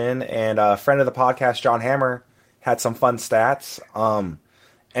participation, and a friend of the podcast, John Hammer, had some fun stats.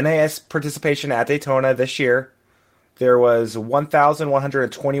 NIS participation at Daytona this year, there was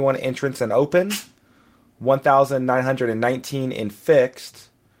 1,121 entrants in open, 1,919 in fixed.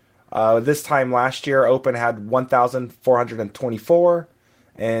 This time last year, open had 1,424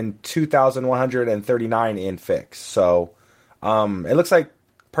 and 2,139 in fixed. So it looks like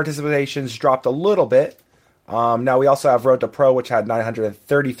participation's dropped a little bit. Now we also have Road to Pro, which had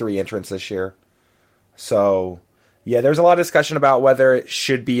 933 entrants this year. So yeah, there's a lot of discussion about whether it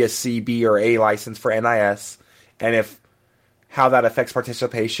should be a C, B, or A license for NIS, and how that affects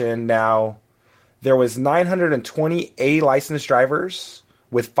participation. Now, there was 920 A licensed drivers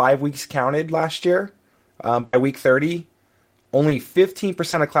with 5 weeks counted last year. By week 30, only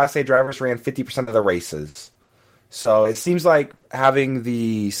 15% of Class A drivers ran 50% of the races. So it seems like having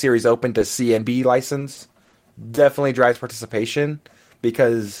the series open to C and B license definitely drives participation,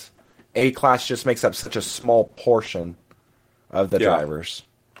 because A class just makes up such a small portion of the drivers.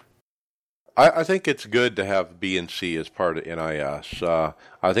 I think it's good to have B and C as part of NIS.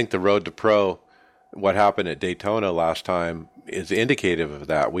 I think the Road to Pro, what happened at Daytona last time, is indicative of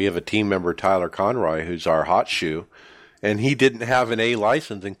that. We have a team member, Tyler Conroy, who's our hot shoe, and he didn't have an A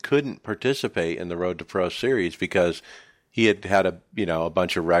license and couldn't participate in the Road to Pro series because he had a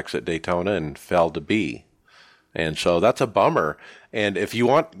bunch of wrecks at Daytona and fell to B. And so that's a bummer. And if you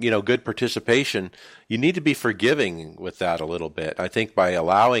want, good participation, you need to be forgiving with that a little bit. I think by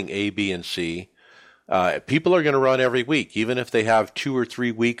allowing A, B, and C, people are going to run every week, even if they have 2 or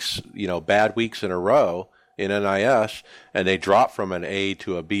 3 weeks, bad weeks in a row in NIS, and they drop from an A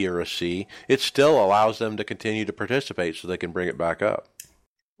to a B or a C. It still allows them to continue to participate so they can bring it back up.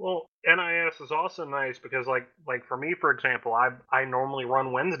 Well, NIS is also nice because, like for me, for example, I normally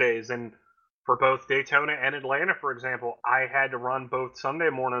run Wednesdays, and for both Daytona and Atlanta, for example, I had to run both Sunday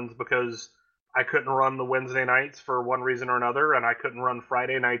mornings because I couldn't run the Wednesday nights for one reason or another, and I couldn't run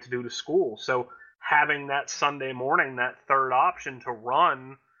Friday nights due to school. So having that Sunday morning, that third option to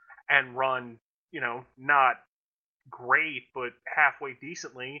run and run, not great, but halfway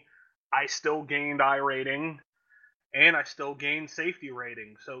decently, I still gained I rating and I still gained safety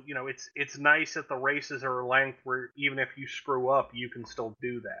rating. So, it's nice that the races are a length where even if you screw up, you can still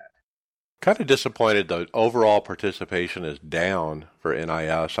do that. Kind of disappointed the overall participation is down for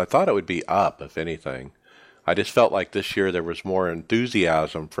NIS. I thought it would be up, if anything. I just felt like this year there was more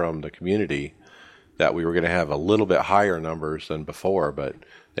enthusiasm from the community that we were going to have a little bit higher numbers than before, but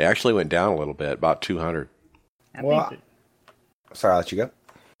they actually went down a little bit, about 200. Sorry, I'll let you go.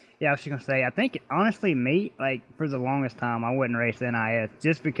 Yeah, I was just going to say, I think, honestly, for the longest time, I wouldn't race the NIS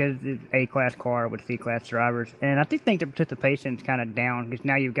just because it's A-class car with C-class drivers. And I think the participation's kind of down because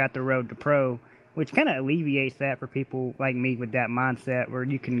now you've got the road to pro, which kind of alleviates that for people like me with that mindset where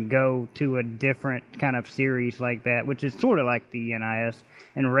you can go to a different kind of series like that, which is sort of like the NIS,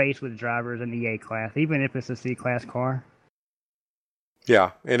 and race with drivers in the A-class, even if it's a C-class car.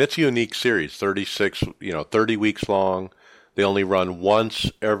 Yeah, and it's a unique series, 30 weeks long. They only run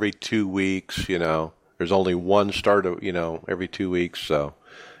once every 2 weeks, There's only one start, every 2 weeks. So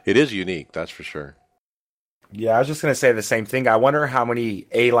it is unique, that's for sure. Yeah, I was just going to say the same thing. I wonder how many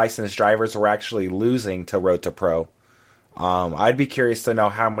A-licensed drivers were actually losing to Road to Pro. I'd be curious to know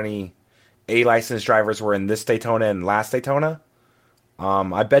how many A-licensed drivers were in this Daytona and last Daytona.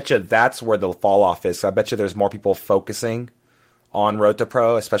 I bet you that's where the fall off is. I bet you there's more people focusing on Road to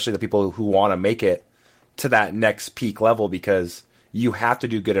Pro, especially the people who want to make it to that next peak level, because you have to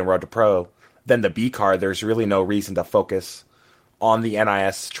do good in Road to Pro. Then the B car, there's really no reason to focus on the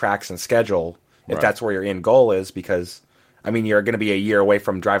NIS tracks and schedule if that's where your end goal is, because, you're going to be a year away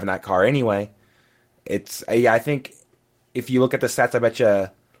from driving that car anyway. I think if you look at the stats, I bet you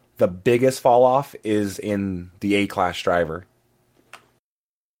the biggest fall off is in the A-class driver.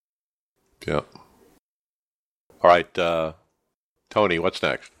 Yeah. All right, Tony, what's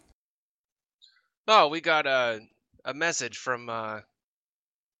next? Oh, we got a message from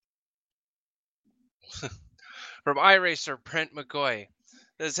from iRacer Brent McCoy.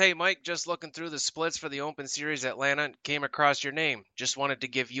 It says, "Hey Mike, just looking through the splits for the Open Series Atlanta, came across your name. Just wanted to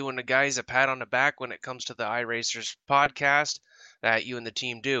give you and the guys a pat on the back when it comes to the iRacers podcast that you and the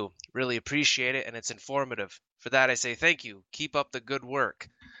team do. Really appreciate it, and it's informative. For that, I say thank you. Keep up the good work."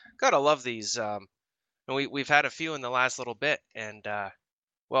 Gotta love these. We've had a few in the last little bit, and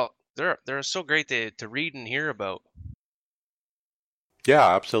they're so great to read and hear about.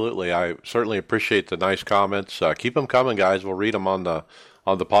 Yeah, absolutely. I certainly appreciate the nice comments. Keep them coming, guys. We'll read them on the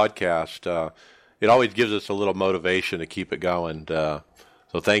podcast. It always gives us a little motivation to keep it going. So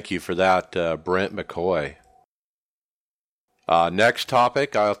thank you for that, Brent McCoy. Next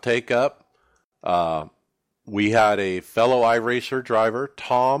topic I'll take up. We had a fellow iRacer driver,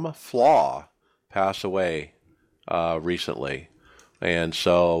 Tom Flaw, pass away recently. And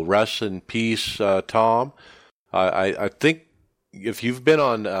so rest in peace, Tom. I think if you've been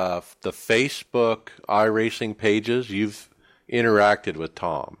on the Facebook iRacing pages, you've interacted with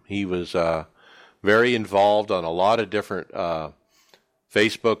Tom. He was very involved on a lot of different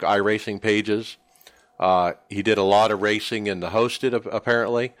Facebook iRacing pages. He did a lot of racing in the hosted,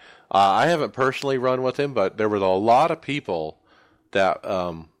 apparently. I haven't personally run with him, but there were a lot of people that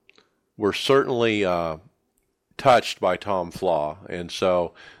were certainly touched by Tom Flaw. And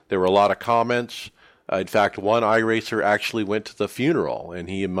so there were a lot of comments. In fact, one iRacer actually went to the funeral, and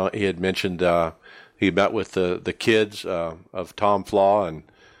he had mentioned he met with the kids of Tom Flaw and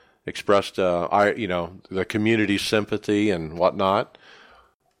expressed the community's sympathy and whatnot.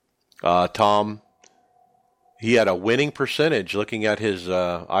 Tom, he had a winning percentage looking at his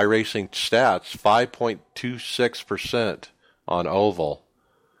iRacing stats, 5.26% on oval,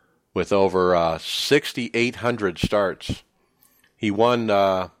 with over 6,800 starts. He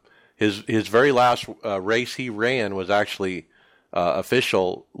won his very last race he ran was actually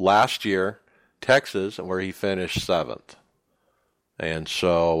official last year, Texas, where he finished 7th. And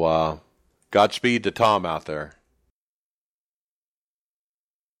so Godspeed to Tom out there.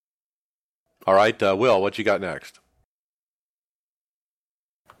 All right, Will, what you got next?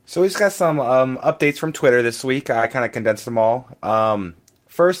 So we've got some updates from Twitter this week. I kind of condensed them all.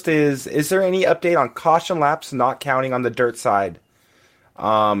 First is there any update on caution laps not counting on the dirt side?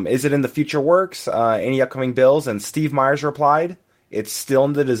 Is it in the future works? Any upcoming bills? And Steve Myers replied, it's still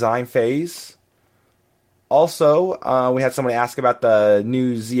in the design phase. Also, we had someone ask about the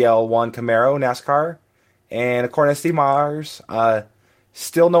new ZL1 Camaro NASCAR. And according to Steve Myers,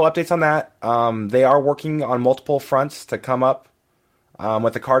 Still no updates on that. They are working on multiple fronts to come up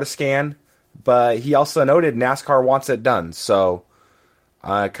with the car to scan, but he also noted NASCAR wants it done. So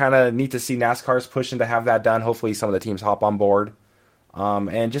kind of neat to see NASCAR's pushing to have that done. Hopefully some of the teams hop on board.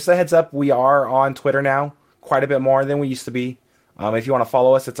 And just a heads up, we are on Twitter now, quite a bit more than we used to be. If you want to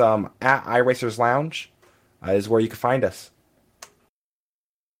follow us, it's at iRacers Lounge is where you can find us.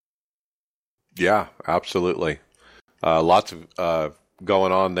 Yeah, absolutely. Lots of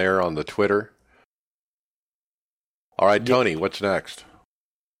going on there on the Twitter. All right, Tony, what's next?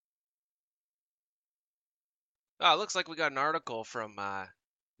 It looks like we got an article from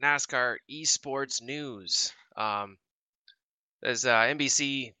NASCAR Esports News. As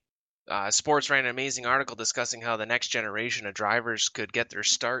NBC Sports ran an amazing article discussing how the next generation of drivers could get their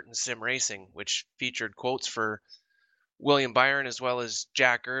start in sim racing, which featured quotes for William Byron as well as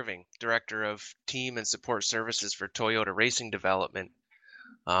Jack Irving, Director of Team and Support Services for Toyota Racing Development.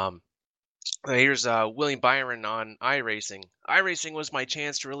 Here's William Byron on iRacing. iRacing was my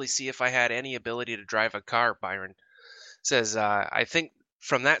chance to really see if I had any ability to drive a car, Byron says. I think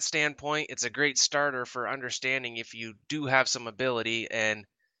from that standpoint, it's a great starter for understanding if you do have some ability and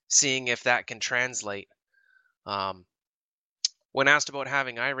seeing if that can translate. When asked about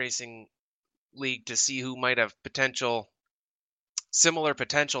having iRacing League to see who might have similar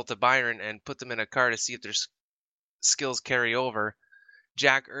potential to Byron and put them in a car to see if their skills carry over,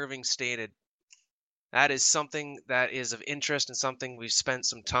 Jack Irving stated, "That is something that is of interest and something we've spent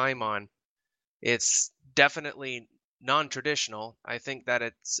some time on. It's definitely non-traditional. I think that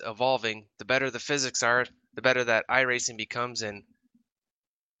it's evolving. The better the physics are, the better that iRacing becomes, and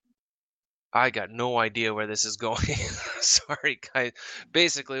I got no idea where this is going." Sorry, guys.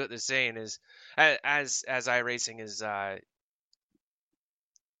 Basically, what they're saying is, as iRacing is,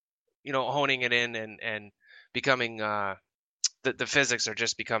 honing it in and becoming, the physics are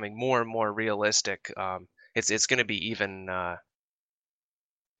just becoming more and more realistic. It's going to be even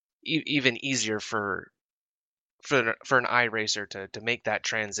easier for an iRacer to make that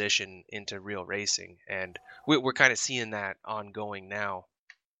transition into real racing, and we're kind of seeing that ongoing now.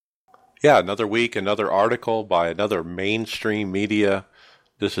 Yeah, another week, another article by another mainstream media.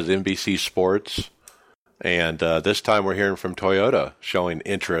 This is NBC Sports, and this time we're hearing from Toyota showing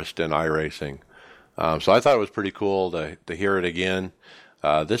interest in iRacing. So I thought it was pretty cool to hear it again.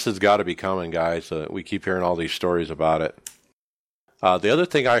 This has got to be coming, guys. We keep hearing all these stories about it. The other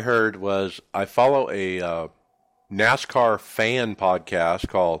thing I heard was I follow a NASCAR fan podcast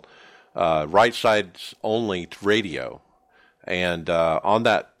called Right Sides Only Radio. And on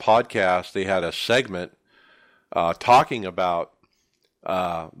that podcast, they had a segment talking about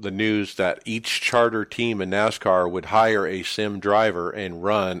the news that each charter team in NASCAR would hire a sim driver and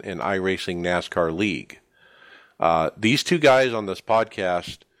run an iRacing NASCAR league. These two guys on this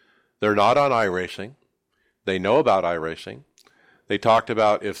podcast, they're not on iRacing. They know about iRacing. They talked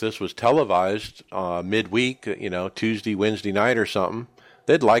about if this was televised midweek, Tuesday, Wednesday night or something,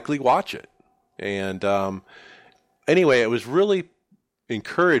 they'd likely watch it. And anyway, it was really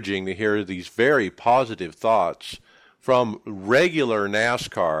encouraging to hear these very positive thoughts from regular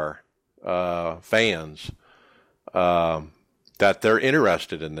NASCAR fans that they're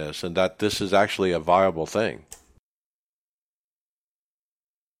interested in this and that this is actually a viable thing.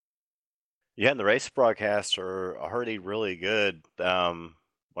 Yeah, and the race broadcasts are already really good. When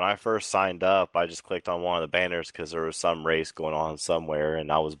I first signed up, I just clicked on one of the banners because there was some race going on somewhere,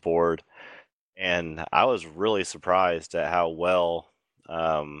 and I was bored. And I was really surprised at how well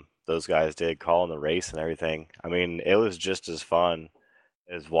those guys did calling the race and everything. I mean, it was just as fun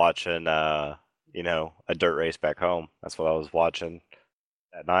as watching, a dirt race back home. That's what I was watching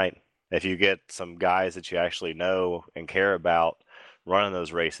that night. If you get some guys that you actually know and care about running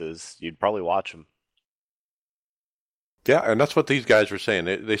those races, you'd probably watch them. Yeah, and that's what these guys were saying.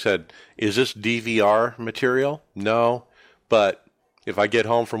 They said, is this DVR material? No, but if I get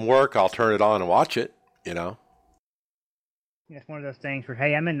home from work, I'll turn it on and watch it, It's one of those things where,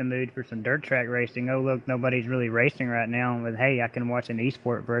 hey, I'm in the mood for some dirt track racing. Oh, look, nobody's really racing right now. But, hey, I can watch an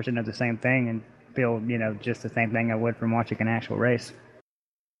esport version of the same thing and feel, just the same thing I would from watching an actual race.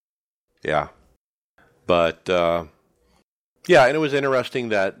 Yeah. But, yeah, and it was interesting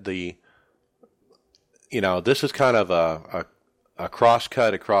that this is kind of a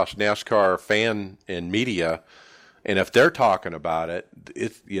cross-cut across NASCAR fan and media. And if they're talking about it,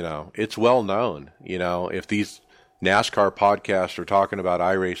 it's well known. If these NASCAR podcasts are talking about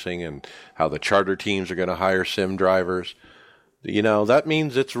iRacing and how the charter teams are going to hire sim drivers, that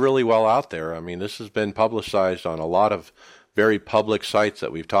means it's really well out there. I mean, this has been publicized on a lot of very public sites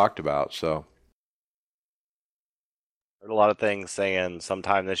that we've talked about. So, Heard a lot of things saying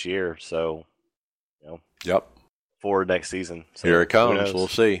sometime this year. So, Yep. forward next season. So Here it who comes. knows? We'll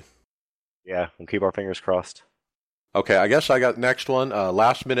see. Yeah, we'll keep our fingers crossed. Okay, I guess I got next one.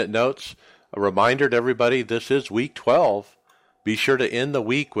 Last minute notes. A reminder to everybody, this is week 12. Be sure to end the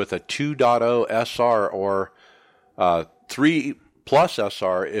week with a 2.0 SR or 3 plus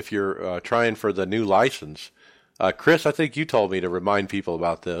SR if you're trying for the new license. Chris, I think you told me to remind people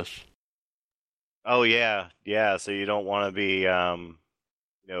about this. Oh yeah. So you don't want to be,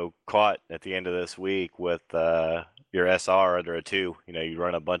 caught at the end of this week with your SR under a 2. You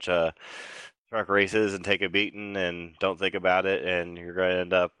run a bunch of truck races and take a beating and don't think about it, and you're going to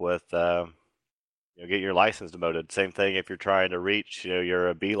end up with, get your license demoted. Same thing if you're trying to reach,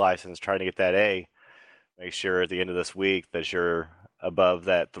 your B license, trying to get that A. Make sure at the end of this week that you're above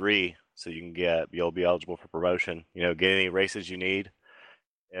that 3, so you'll be eligible for promotion. Get any races you need.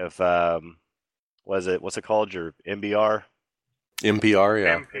 If what's it called? Your MBR? MPR,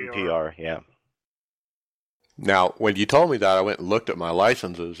 yeah. MPR, yeah. Now, when you told me that, I went and looked at my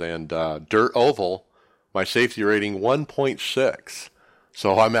licenses, and Dirt Oval, my safety rating 1.6.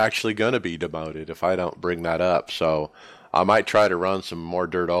 So I'm actually going to be demoted if I don't bring that up. So I might try to run some more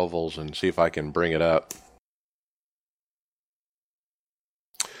Dirt Ovals and see if I can bring it up.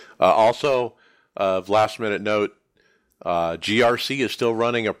 Also, last minute note, GRC is still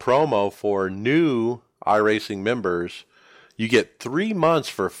running a promo for new iRacing members. You get 3 months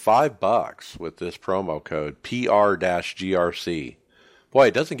for $5 with this promo code PR-GRC. Boy,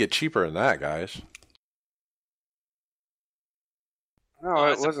 it doesn't get cheaper than that, guys. No,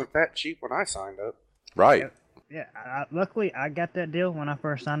 it wasn't that cheap when I signed up. Right. Yeah, luckily I got that deal when I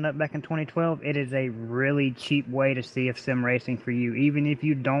first signed up back in 2012. It is a really cheap way to see if sim racing for you. Even if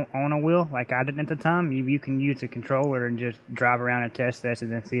you don't own a wheel, like I didn't at the time, you can use a controller and just drive around and test this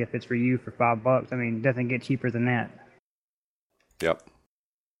and then see if it's for you for $5. I mean, it doesn't get cheaper than that. Yep.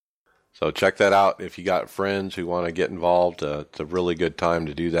 So check that out if you got friends who want to get involved. It's a really good time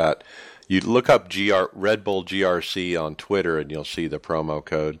to do that. You look up Red Bull GRC on Twitter and you'll see the promo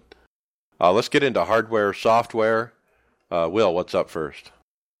code. Let's get into hardware, software. Will, what's up first?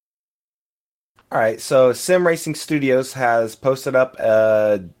 All right, so Sim Racing Studios has posted up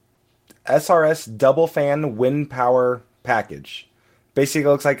a SRS double fan wind power package. Basically,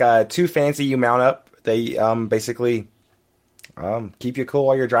 it looks like 2 fans that you mount up. They basically keep you cool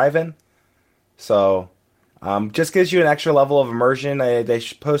while you're driving. So just gives you an extra level of immersion. They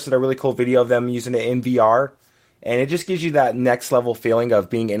posted a really cool video of them using it in VR. And it just gives you that next level feeling of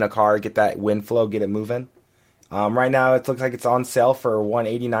being in a car, get that wind flow, get it moving. Right now, it looks like it's on sale for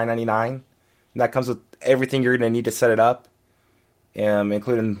 $189.99. And that comes with everything you're going to need to set it up,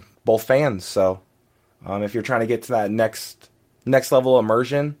 including both fans. So if you're trying to get to that next level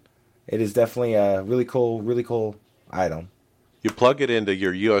immersion, it is definitely a really cool item. You plug it into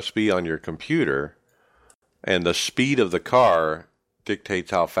your USB on your computer, and the speed of the car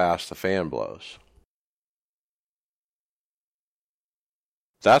dictates how fast the fan blows.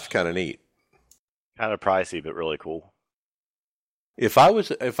 That's kind of neat. Kind of pricey, but really cool. If I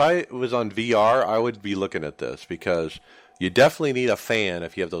was on VR, I would be looking at this because you definitely need a fan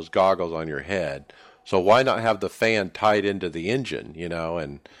if you have those goggles on your head. So why not have the fan tied into the engine,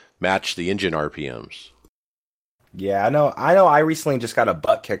 and match the engine RPMs? Yeah, I know. I recently just got a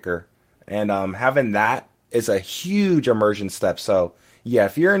butt kicker, and having that is a huge immersion step. So yeah,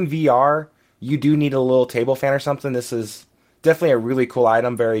 if you're in VR, you do need a little table fan or something. This is definitely a really cool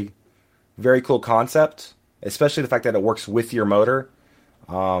item, very, very cool concept, especially the fact that it works with your motor.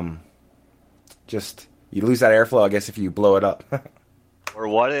 Just, you lose that airflow, I guess, if you blow it up. Or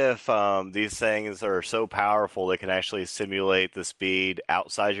what if these things are so powerful they can actually simulate the speed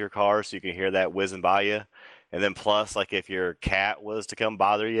outside your car so you can hear that whizzing by you? And then plus, like if your cat was to come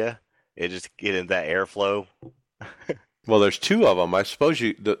bother you, it just get in that airflow. Well, there's 2 of them. I suppose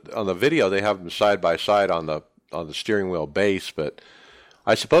on the video they have them side by side on the steering wheel base, but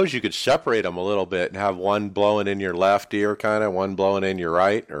I suppose you could separate them a little bit and have one blowing in your left ear, kind of, one blowing in your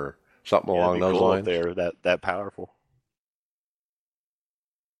right, or something along those lines. They're that powerful.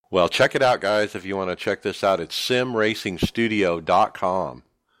 Well, check it out, guys. If you want to check this out, it's simracingstudio.com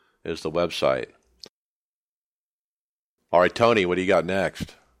is the website. All right, Tony, what do you got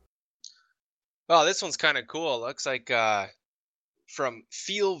next? Oh, this one's kind of cool. Looks like from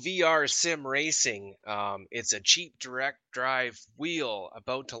Feel VR Sim Racing. It's a cheap direct drive wheel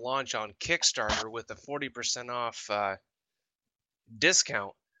about to launch on Kickstarter with a 40% off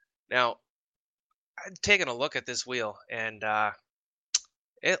discount. Now, I've taken a look at this wheel, and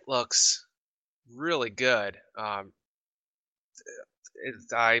it looks really good.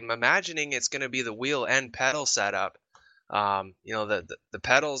 I'm imagining it's going to be the wheel and pedal setup, You know, the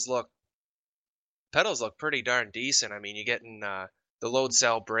pedals look pretty darn decent. I mean, you're getting the load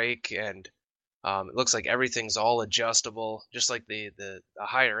cell brake, and it looks like everything's all adjustable, just like the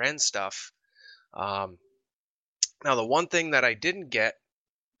higher end stuff. Now, the one thing that I didn't get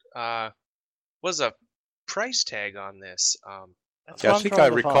was a price tag on this. Yeah, I think I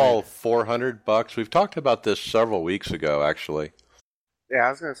recall $400. We've talked about this several weeks ago, actually. Yeah, I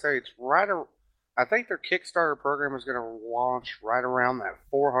was going to say, it's I think their Kickstarter program is going to launch right around that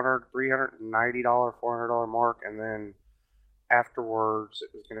 $390, $400 mark, and then afterwards it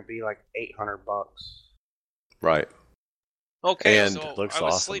was going to be like $800. Right. Okay, and so looks I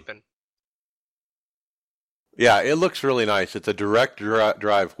was awesome. sleeping. Yeah, it looks really nice. It's a direct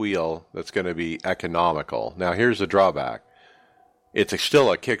drive wheel that's going to be economical. Now, here's the drawback. It's still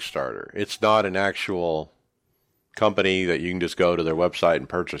a Kickstarter. It's not an actual company that you can just go to their website and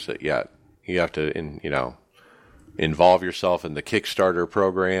purchase it yet. You have to, involve yourself in the Kickstarter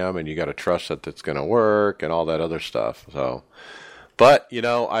program, and you got to trust that it's going to work and all that other stuff. So, but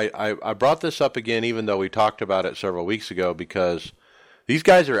I brought this up again, even though we talked about it several weeks ago, because these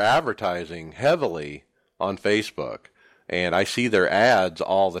guys are advertising heavily on Facebook, and I see their ads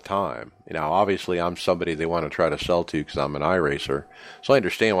all the time. Obviously I'm somebody they want to try to sell to because I'm an iRacer, so I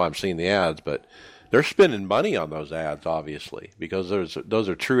understand why I'm seeing the ads, but they're spending money on those ads, obviously, because those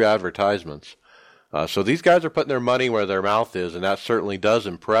are true advertisements. So these guys are putting their money where their mouth is, and that certainly does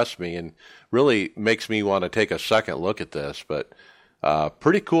impress me and really makes me want to take a second look at this. But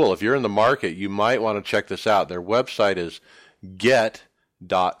pretty cool. If you're in the market, you might want to check this out. Their website is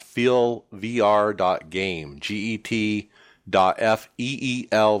get.feelvr.game,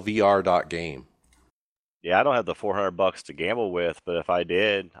 get.feelvr.game. Yeah, I don't have the $400 to gamble with, but if I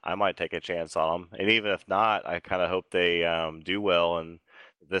did, I might take a chance on them. And even if not, I kind of hope they do well and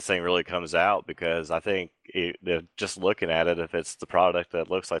this thing really comes out, because I think just looking at it, if it's the product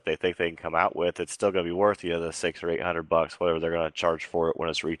that looks like they think they can come out with, it's still going to be worth the $600 or $800, whatever they're going to charge for it when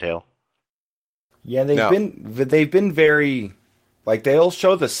it's retail. Yeah, they've been very, like, they'll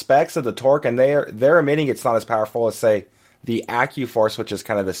show the specs of the torque, and they're admitting it's not as powerful as, say, the AccuForce, which is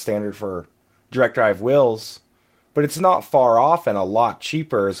kind of the standard for direct drive wheels, but it's not far off and a lot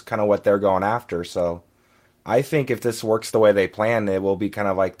cheaper is kind of what they're going after. So I think if this works the way they plan, it will be kind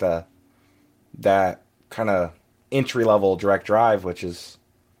of like that kind of entry level direct drive, which is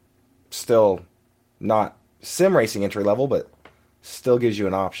still not sim racing entry level, but still gives you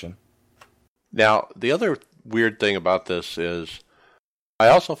an option. Now, the other weird thing about this is I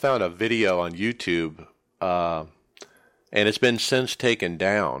also found a video on YouTube, and it's been since taken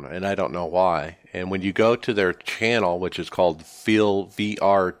down, and I don't know why. And when you go to their channel, which is called Feel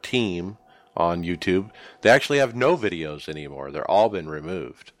VR Team on YouTube, they actually have no videos anymore. They're all been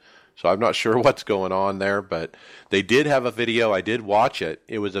removed. So I'm not sure what's going on there, but they did have a video. I did watch it.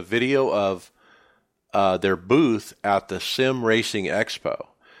 It was a video of their booth at the Sim Racing Expo,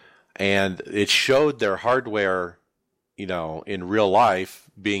 and it showed their hardware, in real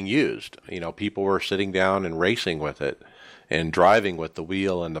life being used. People were sitting down and racing with it and driving with the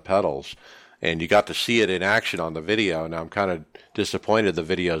wheel and the pedals, and you got to see it in action on the video. Now I'm kind of disappointed the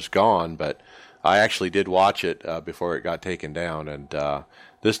video's gone, but I actually did watch it before it got taken down, and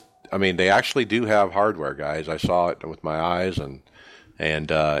they actually do have hardware, guys. I saw it with my eyes, and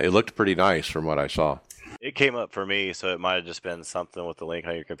it looked pretty nice from what I saw. It came up for me, so it might have just been something with the link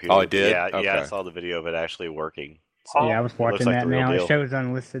on your computer. Oh, it did? Yeah, Okay. yeah, I saw the video of it actually working. So Yeah, I was watching like that the real now. deal. It shows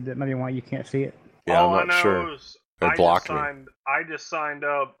unlisted. That might be why you can't see it. Yeah, All I'm not I know sure. is They blocked me. I just signed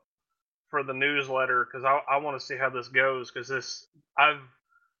up for the newsletter because I want to see how this goes. Because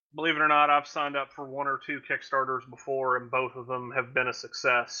believe it or not, I've signed up for 1 or 2 Kickstarters before, and both of them have been a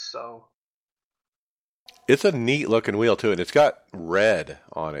success. So It's a neat looking wheel too, and it's got red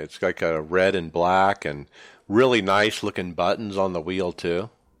on it. It's got kind of red and black, and really nice looking buttons on the wheel too.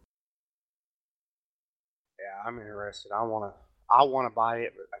 Yeah, I'm interested. I want to buy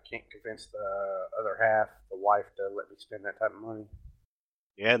it, but I can't convince the other half, the wife, to let me spend that type of money.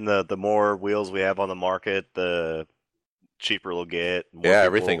 Yeah, and the more wheels we have on the market, the cheaper it'll get. More Yeah, people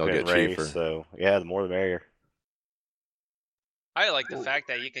everything will can get race, cheaper. So yeah, the more the merrier. I like the fact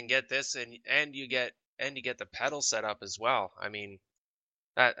that you can get this and you get the pedal set up as well. I mean,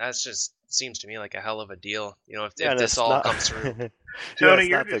 that's just seems to me like a hell of a deal. If this all comes through. Tony, it's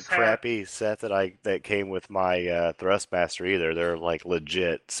you're not the just crappy set that came with my Thrustmaster either. They're like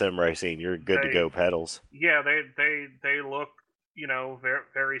legit sim racing. You're good to go pedals. Yeah, they look very,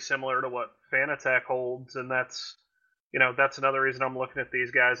 very similar to what Fanatec holds, and that's another reason I'm looking at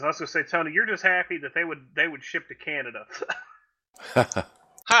these guys. And I was gonna say, Tony, you're just happy that they would ship to Canada.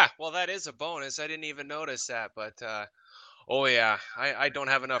 Ha! Well, that is a bonus. I didn't even notice that, but Oh yeah, I don't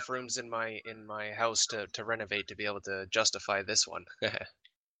have enough rooms in my house to renovate to be able to justify this one.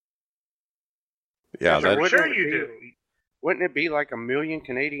 Yeah, Sure, that. sure you do. Wouldn't it be like $1 million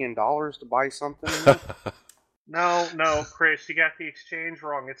Canadian to buy something? No, Chris, you got the exchange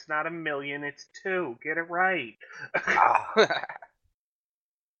wrong. It's not $1 million, it's 2. Get it right.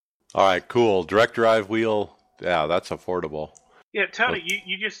 All right, cool. Direct drive wheel. Yeah, that's affordable. Yeah, Tony,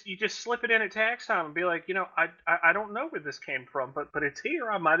 you just slip it in at tax time and be like, I don't know where this came from, but it's here.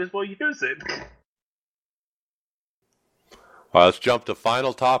 I might as well use it. Well, let's jump to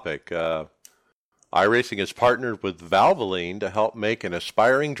final topic. iRacing has partnered with Valvoline to help make an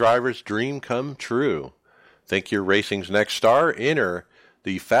aspiring driver's dream come true. Think you're racing's next star? Enter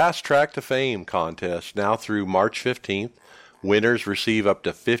the Fast Track to Fame contest now through March 15th. Winners receive up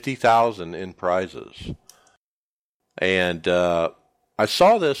to $50,000 in prizes. And I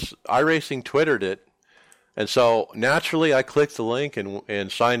saw this, iRacing Twittered it, and so naturally I clicked the link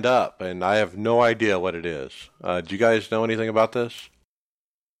and signed up, and I have no idea what it is. Do you guys know anything about this?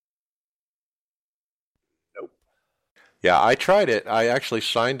 Nope. Yeah, I tried it. I actually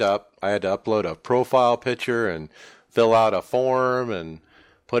signed up. I had to upload a profile picture and fill out a form and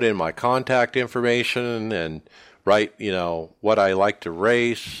put in my contact information and write, what I like to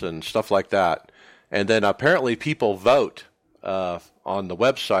race and stuff like that. And then apparently people vote on the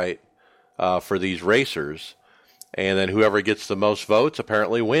website for these racers. And then whoever gets the most votes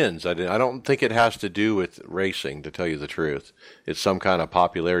apparently wins. I don't think it has to do with racing, to tell you the truth. It's some kind of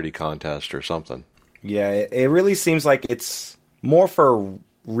popularity contest or something. Yeah, it really seems like it's more for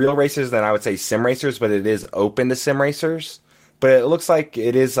real racers than I would say sim racers, but it is open to sim racers. But it looks like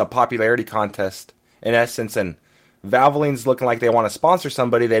it is a popularity contest in essence, and Valvoline's looking like they want to sponsor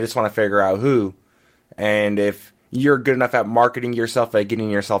somebody. They just want to figure out who. And if you're good enough at marketing yourself, at getting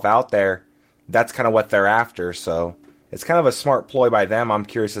yourself out there, that's kind of what they're after. So it's kind of a smart ploy by them. I'm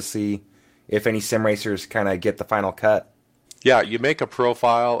curious to see if any sim racers kind of get the final cut. Yeah, you make a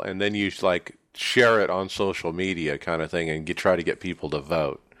profile and then you share it on social media kind of thing and try to get people to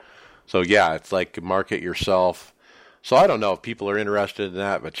vote. So yeah, it's like market yourself. So I don't know if people are interested in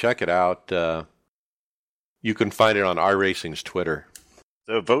that, but check it out. You can find it on iRacing's Twitter.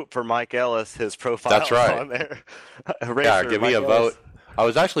 So vote for Mike Ellis. His profile That's right. on there. Yeah, give me a vote. I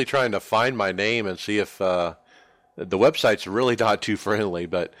was actually trying to find my name and see if the website's really not too friendly,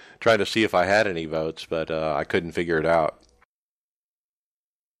 but trying to see if I had any votes, but I couldn't figure it out.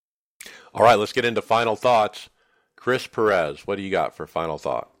 All right, let's get into final thoughts. Chris Perez, what do you got for final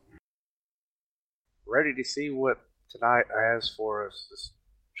thought? Ready to see what tonight has for us. This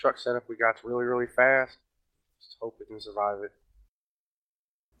truck setup we got's really, really fast. Just hope we can survive it.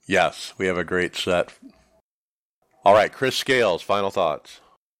 Yes, we have a great set. All right, Chris Scales, final thoughts.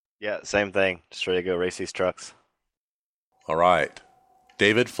 Yeah, same thing. Just ready to go race these trucks. All right.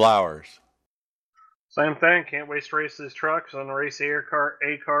 David Flowers. Same thing. Can't wait to race these trucks and race A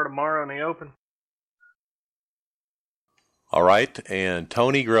car tomorrow in the open. All right, and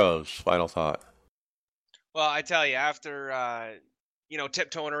Tony Groves, final thought. Well, I tell you, after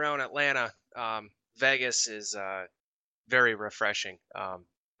tiptoeing around Atlanta, Vegas is very refreshing.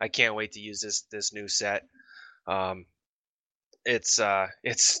 I can't wait to use this new set.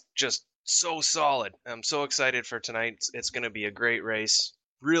 It's just so solid. I'm so excited for tonight. It's going to be a great race.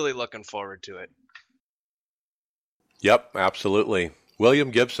 Really looking forward to it. Yep, absolutely. William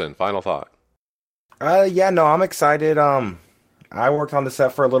Gibson, final thought. I'm excited. I worked on the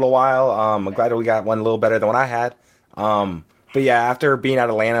set for a little while. I'm glad we got one a little better than what I had. But yeah, after being at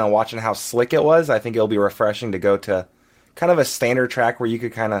Atlanta and watching how slick it was, I think it'll be refreshing to go to kind of a standard track where you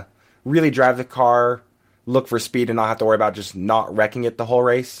could kind of really drive the car, look for speed, and not have to worry about just not wrecking it the whole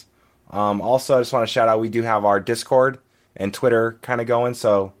race. Also, I just want to shout out, we do have our Discord and Twitter kind of going,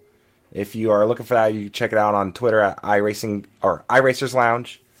 so if you are looking for that, you can check it out on Twitter at iRacing or iRacers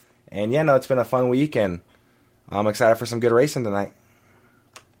Lounge. And yeah, no, it's been a fun week, and I'm excited for some good racing tonight.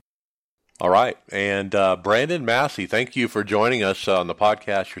 All right. And Brandon Massey, thank you for joining us on the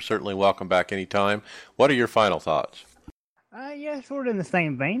podcast. You're certainly welcome back anytime. What are your final thoughts? Yeah, sort of in the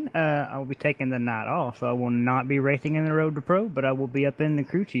same vein. I will be taking the night off, so I will not be racing in the Road to Pro, but I will be up in the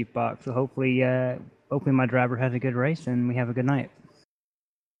crew chief box. So hopefully my driver has a good race and we have a good night.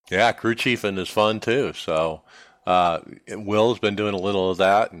 Yeah, crew chiefing is fun too. So Will's been doing a little of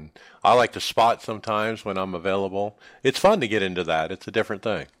that, and I like to spot sometimes when I'm available. It's fun to get into that. It's a different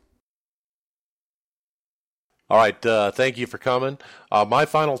thing. All right, thank you for coming. My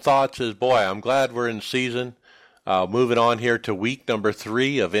final thoughts is, boy, I'm glad we're in season. Moving on here to week number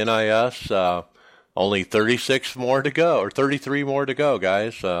 3 of NIS. Only 36 more to go, or 33 more to go,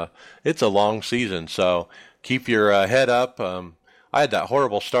 guys. It's a long season, so keep your head up. I had that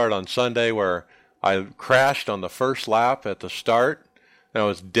horrible start on Sunday where I crashed on the first lap at the start, and I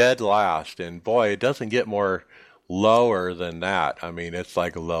was dead last. And boy, it doesn't get more lower than that. I mean, it's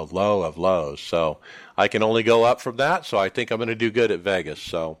like a low of lows. So I can only go up from that. So I think I'm going to do good at Vegas.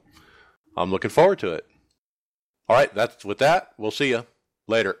 So I'm looking forward to it. All right, that's with that. We'll see you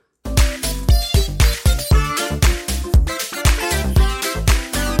later.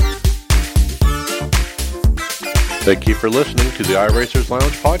 Thank you for listening to the iRacers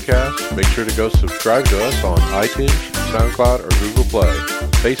Lounge podcast. Make sure to go subscribe to us on iTunes, SoundCloud, or Google Play,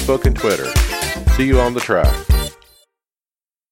 Facebook, and Twitter. See you on the track.